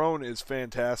then Throne is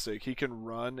fantastic. He can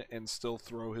run and still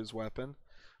throw his weapon,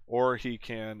 or he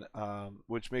can,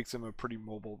 which makes him a pretty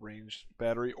mobile ranged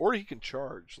battery, or he can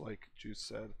charge, like Juice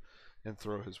said, and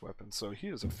throw his weapon. So he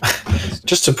is a fantastic.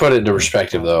 Just to put it into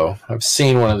perspective, though, I've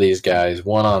seen one of these guys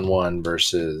one-on-one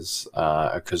versus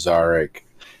a Khazaric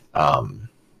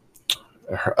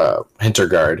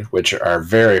Hinterguard, which are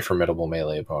very formidable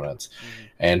melee opponents. Mm-hmm.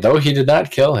 And though he did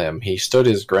not kill him, he stood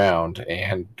his ground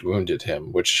and wounded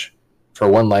him, which for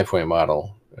one life point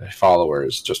model,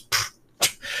 followers just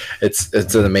it's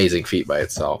an amazing feat by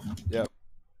itself. Yep.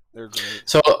 They're great.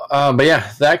 So, but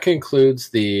yeah, that concludes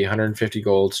the 150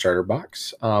 gold starter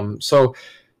box. So,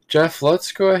 Jeff,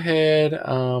 let's go ahead,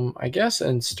 I guess,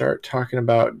 and start talking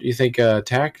about, do you think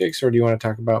tactics, or do you want to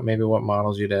talk about maybe what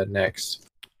models you'd add next?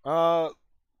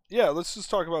 Yeah, let's just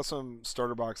talk about some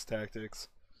starter box tactics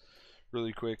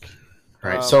really quick.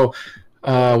 Right. So,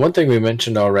 one thing we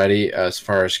mentioned already as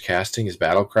far as casting is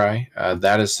Battle Cry.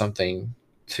 That is something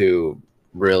to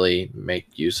really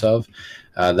make use of.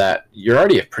 That you're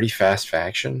already a pretty fast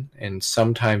faction, and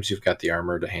sometimes you've got the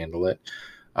armor to handle it,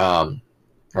 or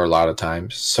a lot of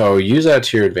times. So use that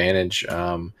to your advantage.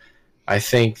 I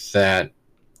think that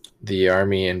the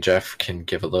army, and Jeff can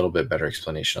give a little bit better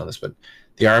explanation on this, but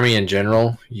the army in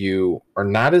general, you are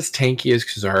not as tanky as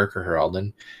Khazaric or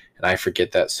Heraldon, and I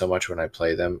forget that so much when I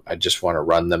play them. I just want to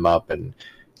run them up and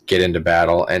get into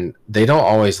battle, and they don't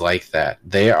always like that.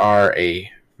 They are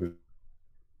a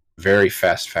very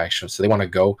fast faction, so they want to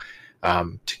go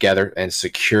together and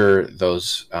secure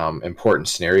those important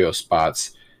scenario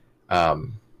spots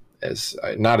as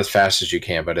not as fast as you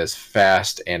can, but as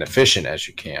fast and efficient as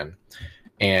you can,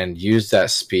 and use that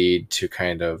speed to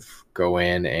kind of go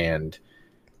in and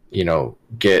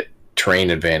get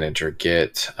terrain advantage or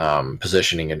get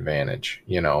positioning advantage.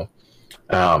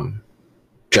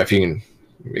 Jeff, you can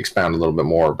expound a little bit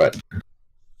more, but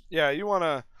yeah, you want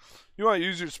to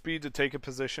use your speed to take a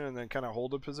position and then kind of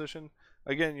hold a position.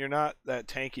 Again, you're not that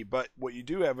tanky, but what you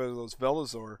do have are those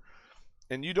Velazor,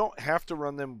 and you don't have to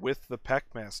run them with the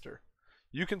Packmaster.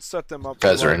 You can set them up.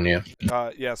 Vezarin,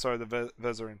 the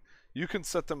Vezarin. You can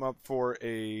set them up for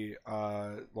a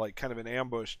like kind of an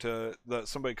ambush to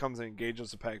somebody comes and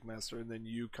engages the Packmaster, and then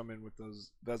you come in with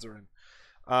those Vezarin.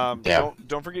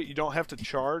 Don't forget, you don't have to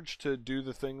charge to do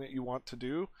the thing that you want to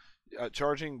do.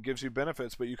 Charging gives you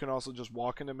benefits, but you can also just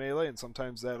walk into melee, and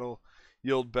sometimes that'll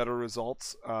yield better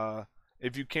results.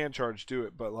 If you can charge, do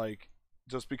it, but like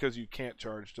just because you can't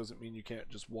charge doesn't mean you can't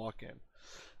just walk in.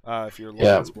 if your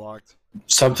Yeah. line is blocked.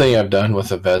 Something I've done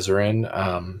with a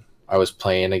Vezrin, I was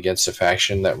playing against a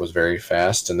faction that was very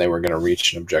fast, and they were going to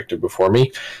reach an objective before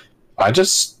me. I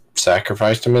just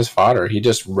sacrificed him as fodder. He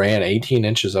just ran 18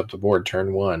 inches up the board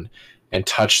turn one and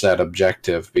touched that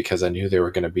objective because I knew they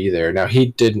were going to be there. Now, he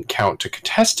didn't count to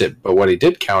contest it, but what he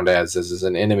did count as is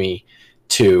an enemy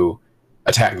to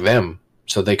attack them,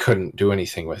 so they couldn't do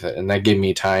anything with it. And that gave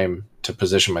me time to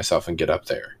position myself and get up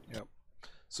there. Yep.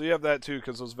 So you have that too,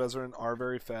 because those Vezrin are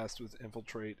very fast with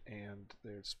infiltrate and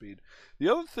their speed. The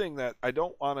other thing that I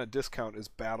don't want to discount is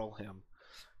Battle Hymn.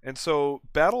 And so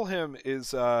Battle Hymn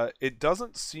is, it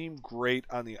doesn't seem great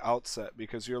on the outset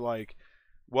because you're like,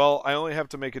 well, I only have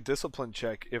to make a discipline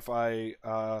check if I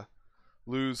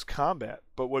lose combat.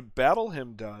 But what Battle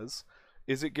Hymn does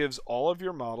is it gives all of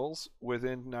your models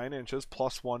within 9 inches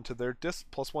 +1 to their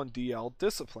 +1 DL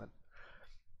discipline.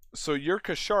 So your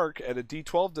Kashark at a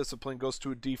D12 discipline goes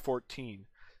to a D14.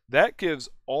 That gives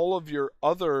all of your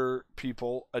other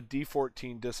people a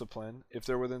D14 discipline if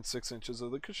they're within 6 inches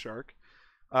of the Kashark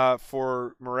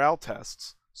for morale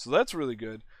tests. So that's really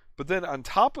good. But then on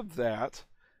top of that,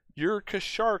 your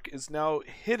Kashark is now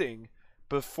hitting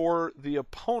before the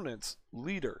opponent's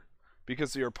leader.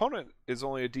 Because your opponent is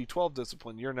only a D12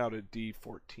 discipline, you're now at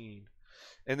D14.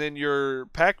 And then your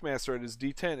Packmaster at his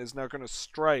D10 is now going to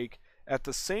strike at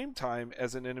the same time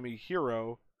as an enemy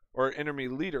hero or enemy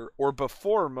leader, or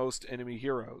before most enemy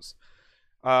heroes.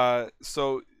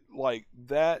 So like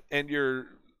that, and your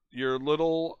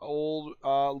little old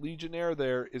legionnaire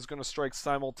there is going to strike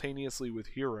simultaneously with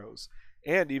heroes,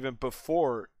 and even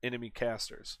before enemy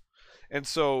casters. And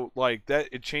so like that,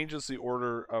 it changes the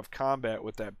order of combat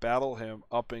with that Battle Hymn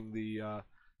upping the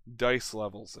dice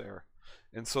levels there.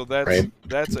 And so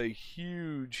that's a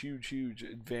huge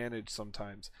advantage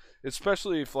sometimes,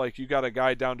 especially if like you got a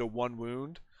guy down to 1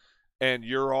 wound and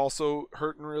you're also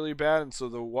hurting really bad, and so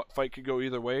the fight could go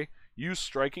either way. You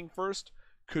striking first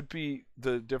could be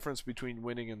the difference between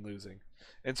winning and losing.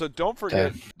 And so don't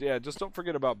forget, just don't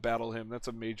forget about Battle Hymn. That's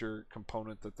a major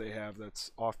component that they have that's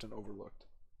often overlooked.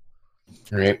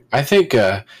 Right. I think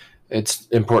it's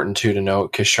important too to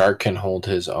note Kashark can hold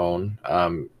his own.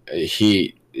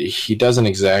 He doesn't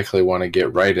exactly want to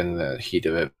get right in the heat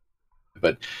of it,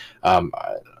 but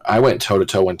I went toe to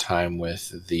toe one time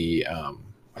with the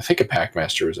I think a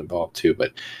Packmaster was involved too,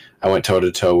 but I went toe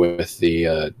to toe with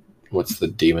the what's the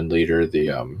demon leader, the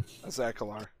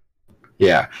Zakalar.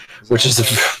 Yeah, which is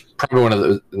probably one of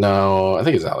the I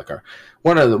think it's Alakar.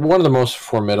 One of the most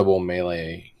formidable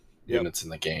melee units in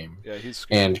the game. Yeah, he's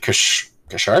scary. And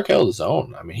Kashark held his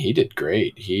own. I mean, he did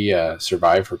great. He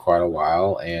survived for quite a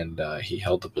while, and he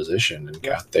held the position and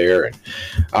got there. And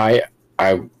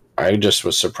I just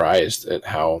was surprised at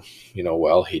how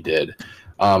well he did.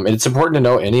 And it's important to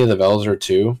know any of the Velzer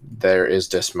too. There is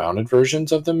dismounted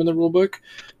versions of them in the rulebook,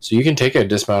 so you can take a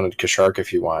dismounted Kashark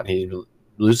if you want. He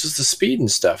loses the speed and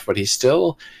stuff, but he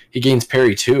gains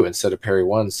parry 2 instead of parry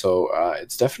 1. So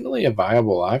it's definitely a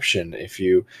viable option if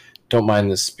you don't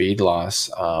mind the speed loss,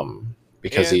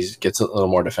 because he gets a little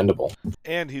more defendable.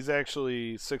 And he's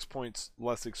actually 6 points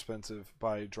less expensive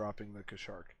by dropping the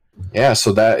Kashark. Yeah,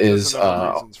 so that is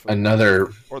another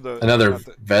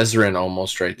Vezrin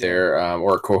almost right there,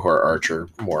 or a cohort archer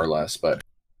more or less. But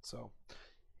so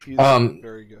he's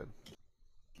very good.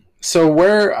 So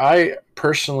where I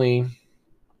personally,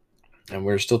 and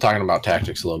we're still talking about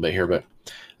tactics a little bit here, but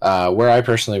where I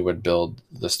personally would build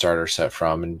the starter set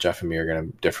from, and Jeff and me are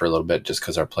going to differ a little bit just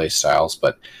because our play styles,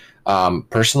 but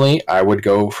personally, I would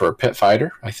go for a Pit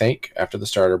Fighter, I think, after the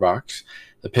starter box.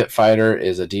 The Pit Fighter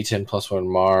is a D10 +1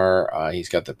 Mar. He's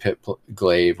got the Pit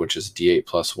Glaive, which is D8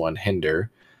 +1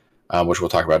 Hinder, which we'll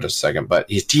talk about in just a second. But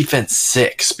he's defense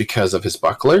 6 because of his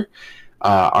buckler.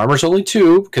 Armor's only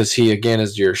 2 because he, again,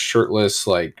 is your shirtless,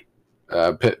 like,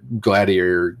 Pit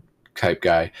Gladiator type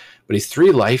guy. But he's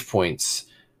 3 life points.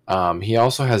 He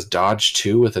also has Dodge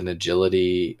 2 with an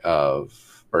agility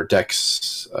or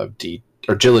Dex of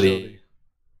agility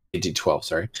D12,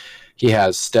 sorry. He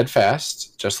has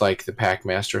Steadfast, just like the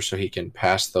Packmaster, so he can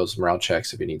pass those morale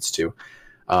checks if he needs to.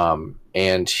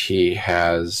 And he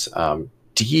has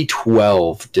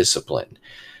D12 Discipline.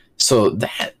 So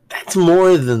that's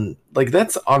more than, like,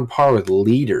 that's on par with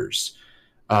leaders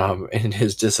in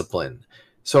his discipline.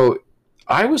 So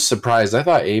I was surprised. I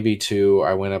thought AV2,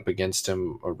 I went up against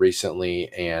him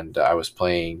recently, and I was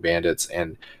playing Bandits,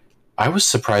 and I was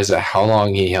surprised at how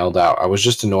long he held out. I was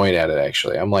just annoyed at it,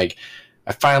 actually. I'm like,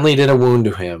 I finally did a wound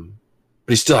to him,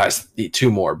 but he still has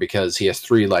 2 more because he has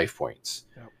 3 life points.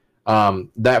 Yep.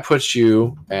 That puts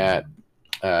you at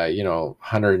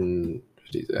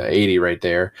 180 right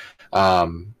there.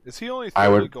 Is he only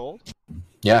 30 gold?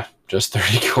 Yeah, just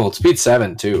 30 gold. Speed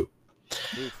 7 too.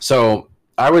 Oof. So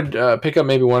I would pick up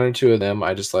maybe one or two of them.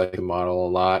 I just like the model a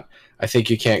lot. I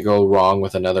think you can't go wrong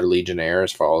with another Legionnaire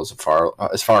as far as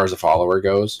a follower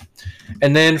goes.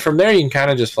 And then from there, you can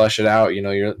kind of just flesh it out. You know,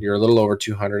 you're a little over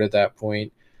 200 at that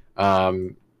point.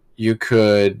 You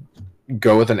could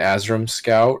go with an Azram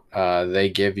Scout.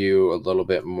 They give you a little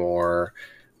bit more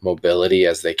mobility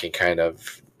as they can kind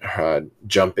of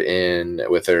jump in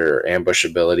with their ambush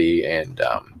ability and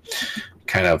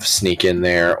kind of sneak in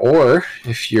there. Or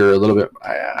if you're a little bit,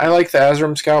 I like the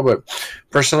Azram Scout, but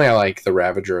personally, I like the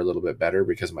Ravager a little bit better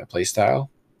because of my playstyle.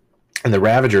 And the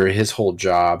Ravager, his whole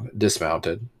job,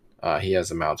 dismounted. He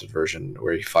has a mounted version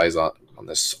where he flies on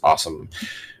this awesome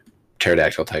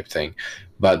pterodactyl type thing.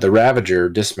 But the Ravager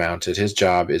dismounted. His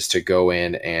job is to go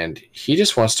in and he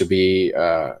just wants to be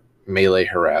a melee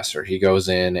harasser. He goes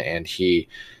in and he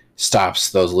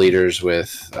stops those leaders with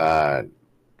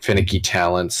finicky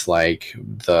talents like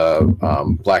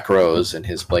the Black Rose and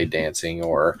his blade dancing,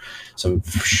 or some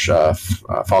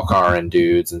Falcaran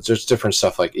dudes, and just different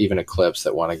stuff like even Eclipse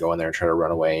that want to go in there and try to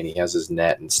run away. And he has his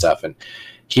net and stuff, and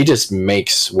he just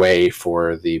makes way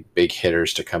for the big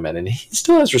hitters to come in, and he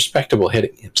still has respectable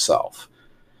hitting himself.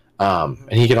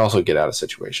 And he can also get out of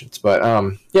situations. But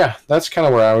yeah, that's kind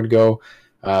of where I would go.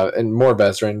 And more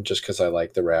Vezran, just because I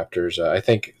like the Raptors. I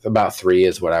think about 3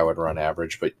 is what I would run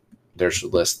average, but there's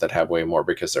lists that have way more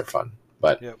because they're fun.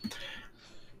 But yep.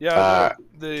 Yeah,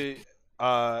 the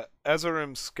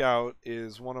Azarim Scout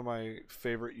is one of my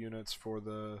favorite units for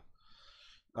the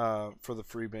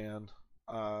free band.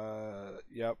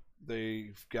 Yep,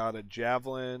 they've got a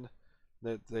javelin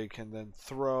that they can then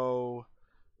throw.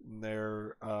 And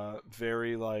they're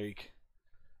very like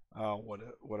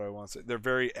what I want to say. They're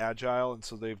very agile, and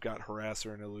so they've got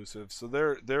harasser and elusive. So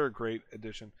they're a great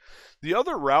addition. The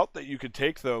other route that you could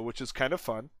take, though, which is kind of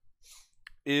fun,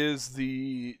 is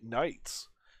the knights.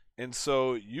 And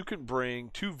so you can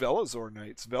bring 2 Velazor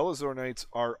Knights. Velazor Knights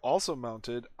are also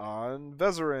mounted on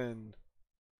Vezran.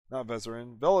 Not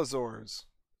Vezran, Velazors.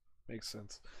 Makes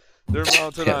sense. They're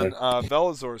mounted on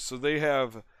Velazors. So they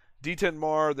have D10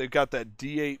 Mar, they've got that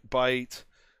D8 bite.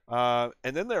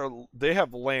 And then they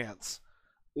have Lance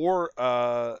or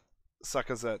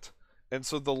Sakazet. And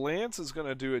so the Lance is going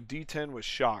to do a D10 with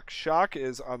Shock. Shock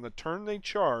is on the turn they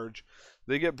charge,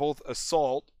 they get both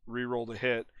Assault, reroll to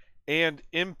hit, and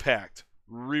Impact,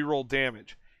 reroll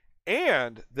damage.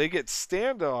 And they get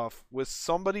Standoff with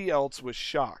somebody else with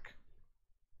Shock.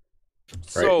 Right.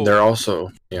 So they're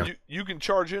also, yeah. You can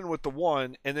charge in with the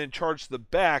one and then charge the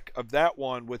back of that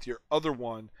one with your other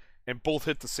one and both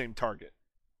hit the same target.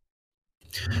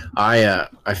 I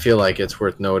feel like it's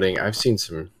worth noting. I've seen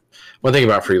some. One thing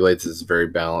about Freeblades is very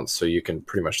balanced, so you can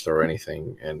pretty much throw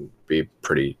anything and be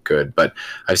pretty good. But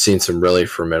I've seen some really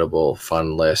formidable,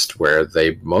 fun lists where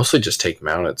they mostly just take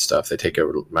mounted stuff. They take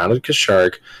a mounted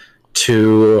Kashark,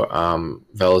 2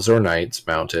 Velazor Knights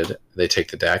mounted. They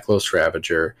take the Daklos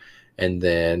Ravager, and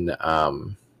then a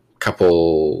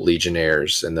couple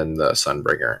Legionnaires, and then the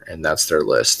Sunbringer, and that's their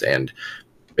list. And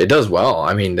it does well.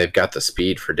 I mean, they've got the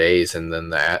speed for days, and then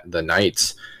the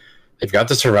Knights, they've got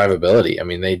the survivability. I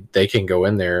mean, they can go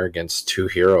in there against 2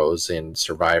 heroes and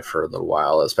survive for a little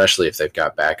while, especially if they've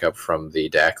got backup from the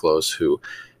Daklos, who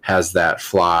has that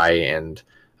fly and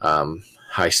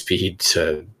high speed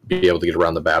to be able to get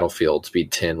around the battlefield,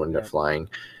 speed 10 when they're flying,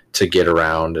 to get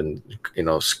around and, you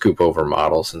know, scoop over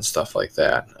models and stuff like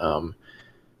that.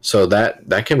 So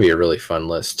that can be a really fun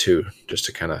list too, just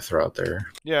to kind of throw out there.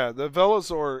 Yeah, the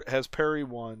Velazor has parry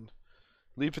 1,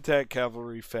 leap attack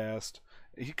cavalry fast.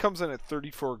 He comes in at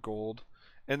 34 gold.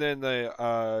 And then the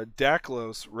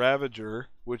Daklos Ravager,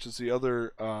 which is the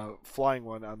other flying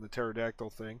one on the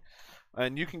pterodactyl thing.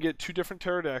 And you can get 2 different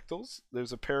pterodactyls.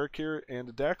 There's a Parakir and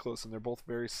a Daklos, and they're both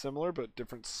very similar but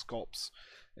different sculpts.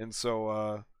 And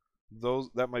so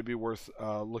that might be worth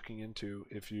looking into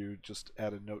if you just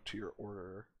add a note to your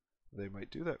order. They might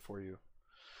do that for you.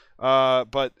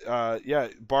 But yeah,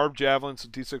 barbed javelins,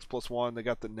 D6 plus 1. They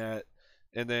got the net,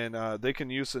 and then they can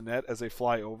use the net as they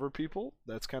fly over people.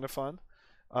 That's kind of fun.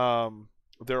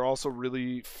 They're also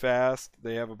really fast.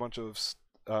 They have a bunch of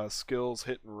skills,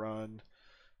 hit and run,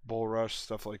 bull rush,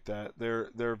 stuff like that. They're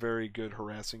a very good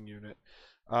harassing unit.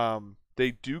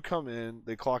 They do come in.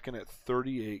 They clock in at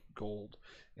 38 gold.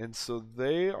 And so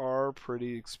they are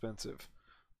pretty expensive,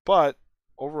 but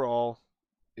overall,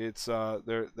 it's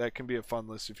that can be a fun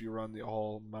list if you run the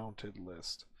all mounted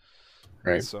list.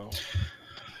 Right. So,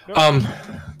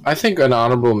 I think an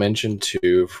honorable mention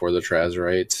too for the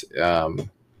Trazerites.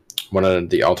 one of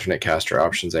the alternate caster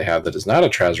options they have that is not a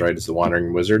Trazerite is the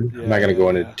Wandering Wizard. Yeah, I'm not going to go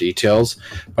into details,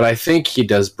 but I think he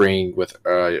does bring with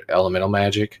elemental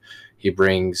magic. He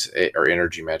brings or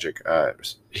energy magic.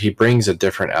 He brings a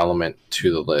different element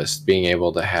to the list, being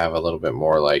able to have a little bit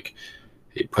more like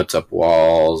he puts up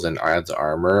walls and adds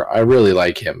armor. I really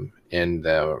like him in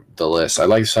the list. I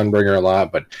like Sunbringer a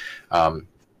lot, but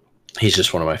he's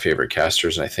just one of my favorite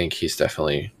casters, and I think he's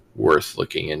definitely worth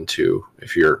looking into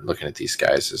if you're looking at these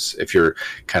guys. Is if you're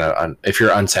if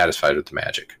you're unsatisfied with the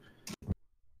magic.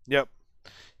 Yep.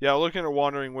 Yeah, looking at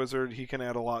Wandering Wizard, he can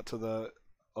add a lot to the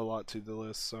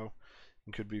list, so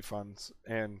it could be fun.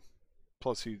 And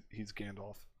plus, he's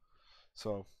Gandalf,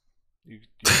 so you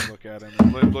can look at him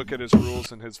and look at his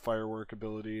rules and his firework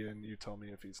ability, and you tell me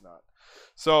if he's not.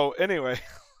 So anyway,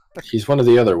 he's one of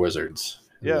the other wizards.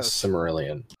 Yes,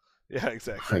 Cimmerillion. Yeah,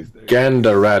 exactly.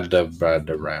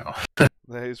 Gandaradabradabrow.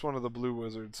 He's one of the blue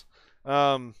wizards.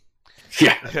 Yeah.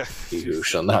 Who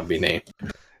shall not be named.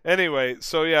 Anyway,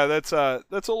 so yeah, that's a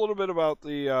little bit about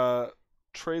the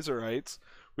Trazerites.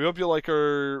 We hope you like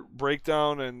our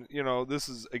breakdown, and this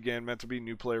is again meant to be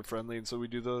new player friendly, and so we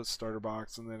do the starter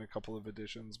box and then a couple of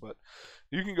additions. But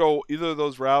you can go either of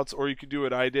those routes, or you could do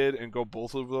what I did and go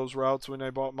both of those routes when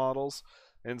I bought models.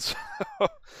 And so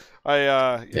I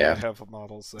have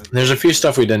models. There's a few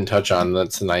stuff we didn't touch on.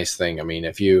 That's a nice thing. I mean,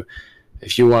 if you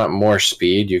want more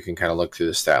speed, you can kind of look through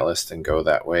the stat list and go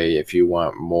that way. If you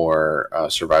want more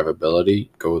survivability,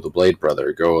 go with the Blade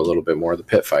Brother. Go a little bit more the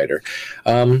Pit Fighter.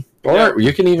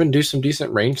 You can even do some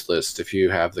decent range lists if you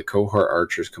have the Cohort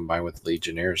Archers combined with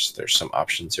Legionnaires. There's some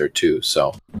options there too.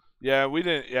 So yeah, we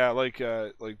didn't. Yeah, like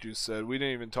Juice said, we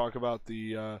didn't even talk about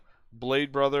the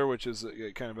Blade Brother, which is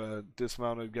kind of a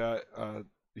dismounted guy.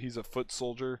 He's a foot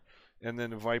soldier, and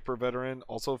then a Viper veteran,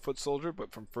 also a foot soldier,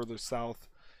 but from further south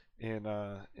in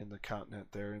the continent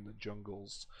there in the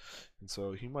jungles, and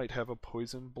so he might have a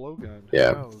poison blowgun.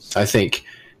 Yeah, I think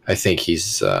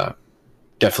he's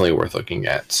definitely worth looking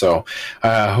at. So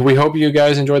we hope you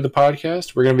guys enjoyed the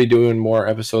podcast. We're going to be doing more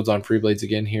episodes on Freeblades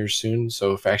again here soon.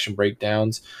 So faction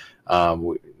breakdowns,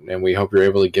 and we hope you're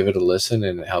able to give it a listen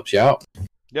and it helps you out.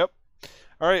 Yep.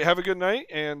 All right. Have a good night,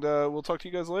 and we'll talk to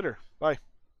you guys later. Bye.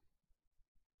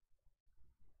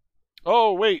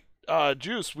 Oh wait,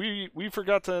 Juice, we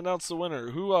forgot to announce the winner.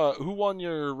 Who won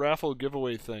your raffle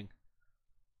giveaway thing?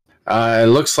 It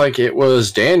looks like it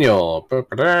was Daniel.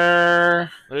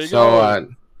 There you go.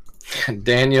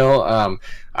 Daniel,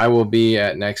 I will be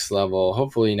at Next Level,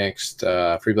 hopefully next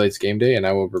Freeblades game day, and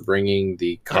I will be bringing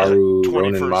the Karu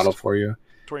Ronin model for you.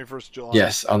 21st July.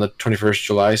 Yes, on the 21st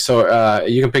July. So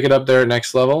you can pick it up there at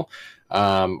Next Level,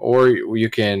 or you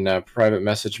can private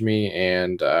message me,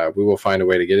 and we will find a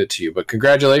way to get it to you. But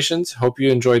congratulations. Hope you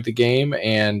enjoyed the game,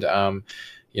 and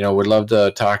would love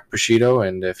to talk Bushido,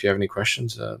 and if you have any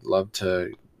questions, love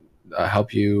to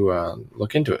help you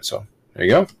look into it. So there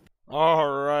you go.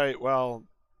 All right. Well,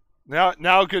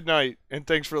 now good night, and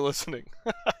thanks for listening.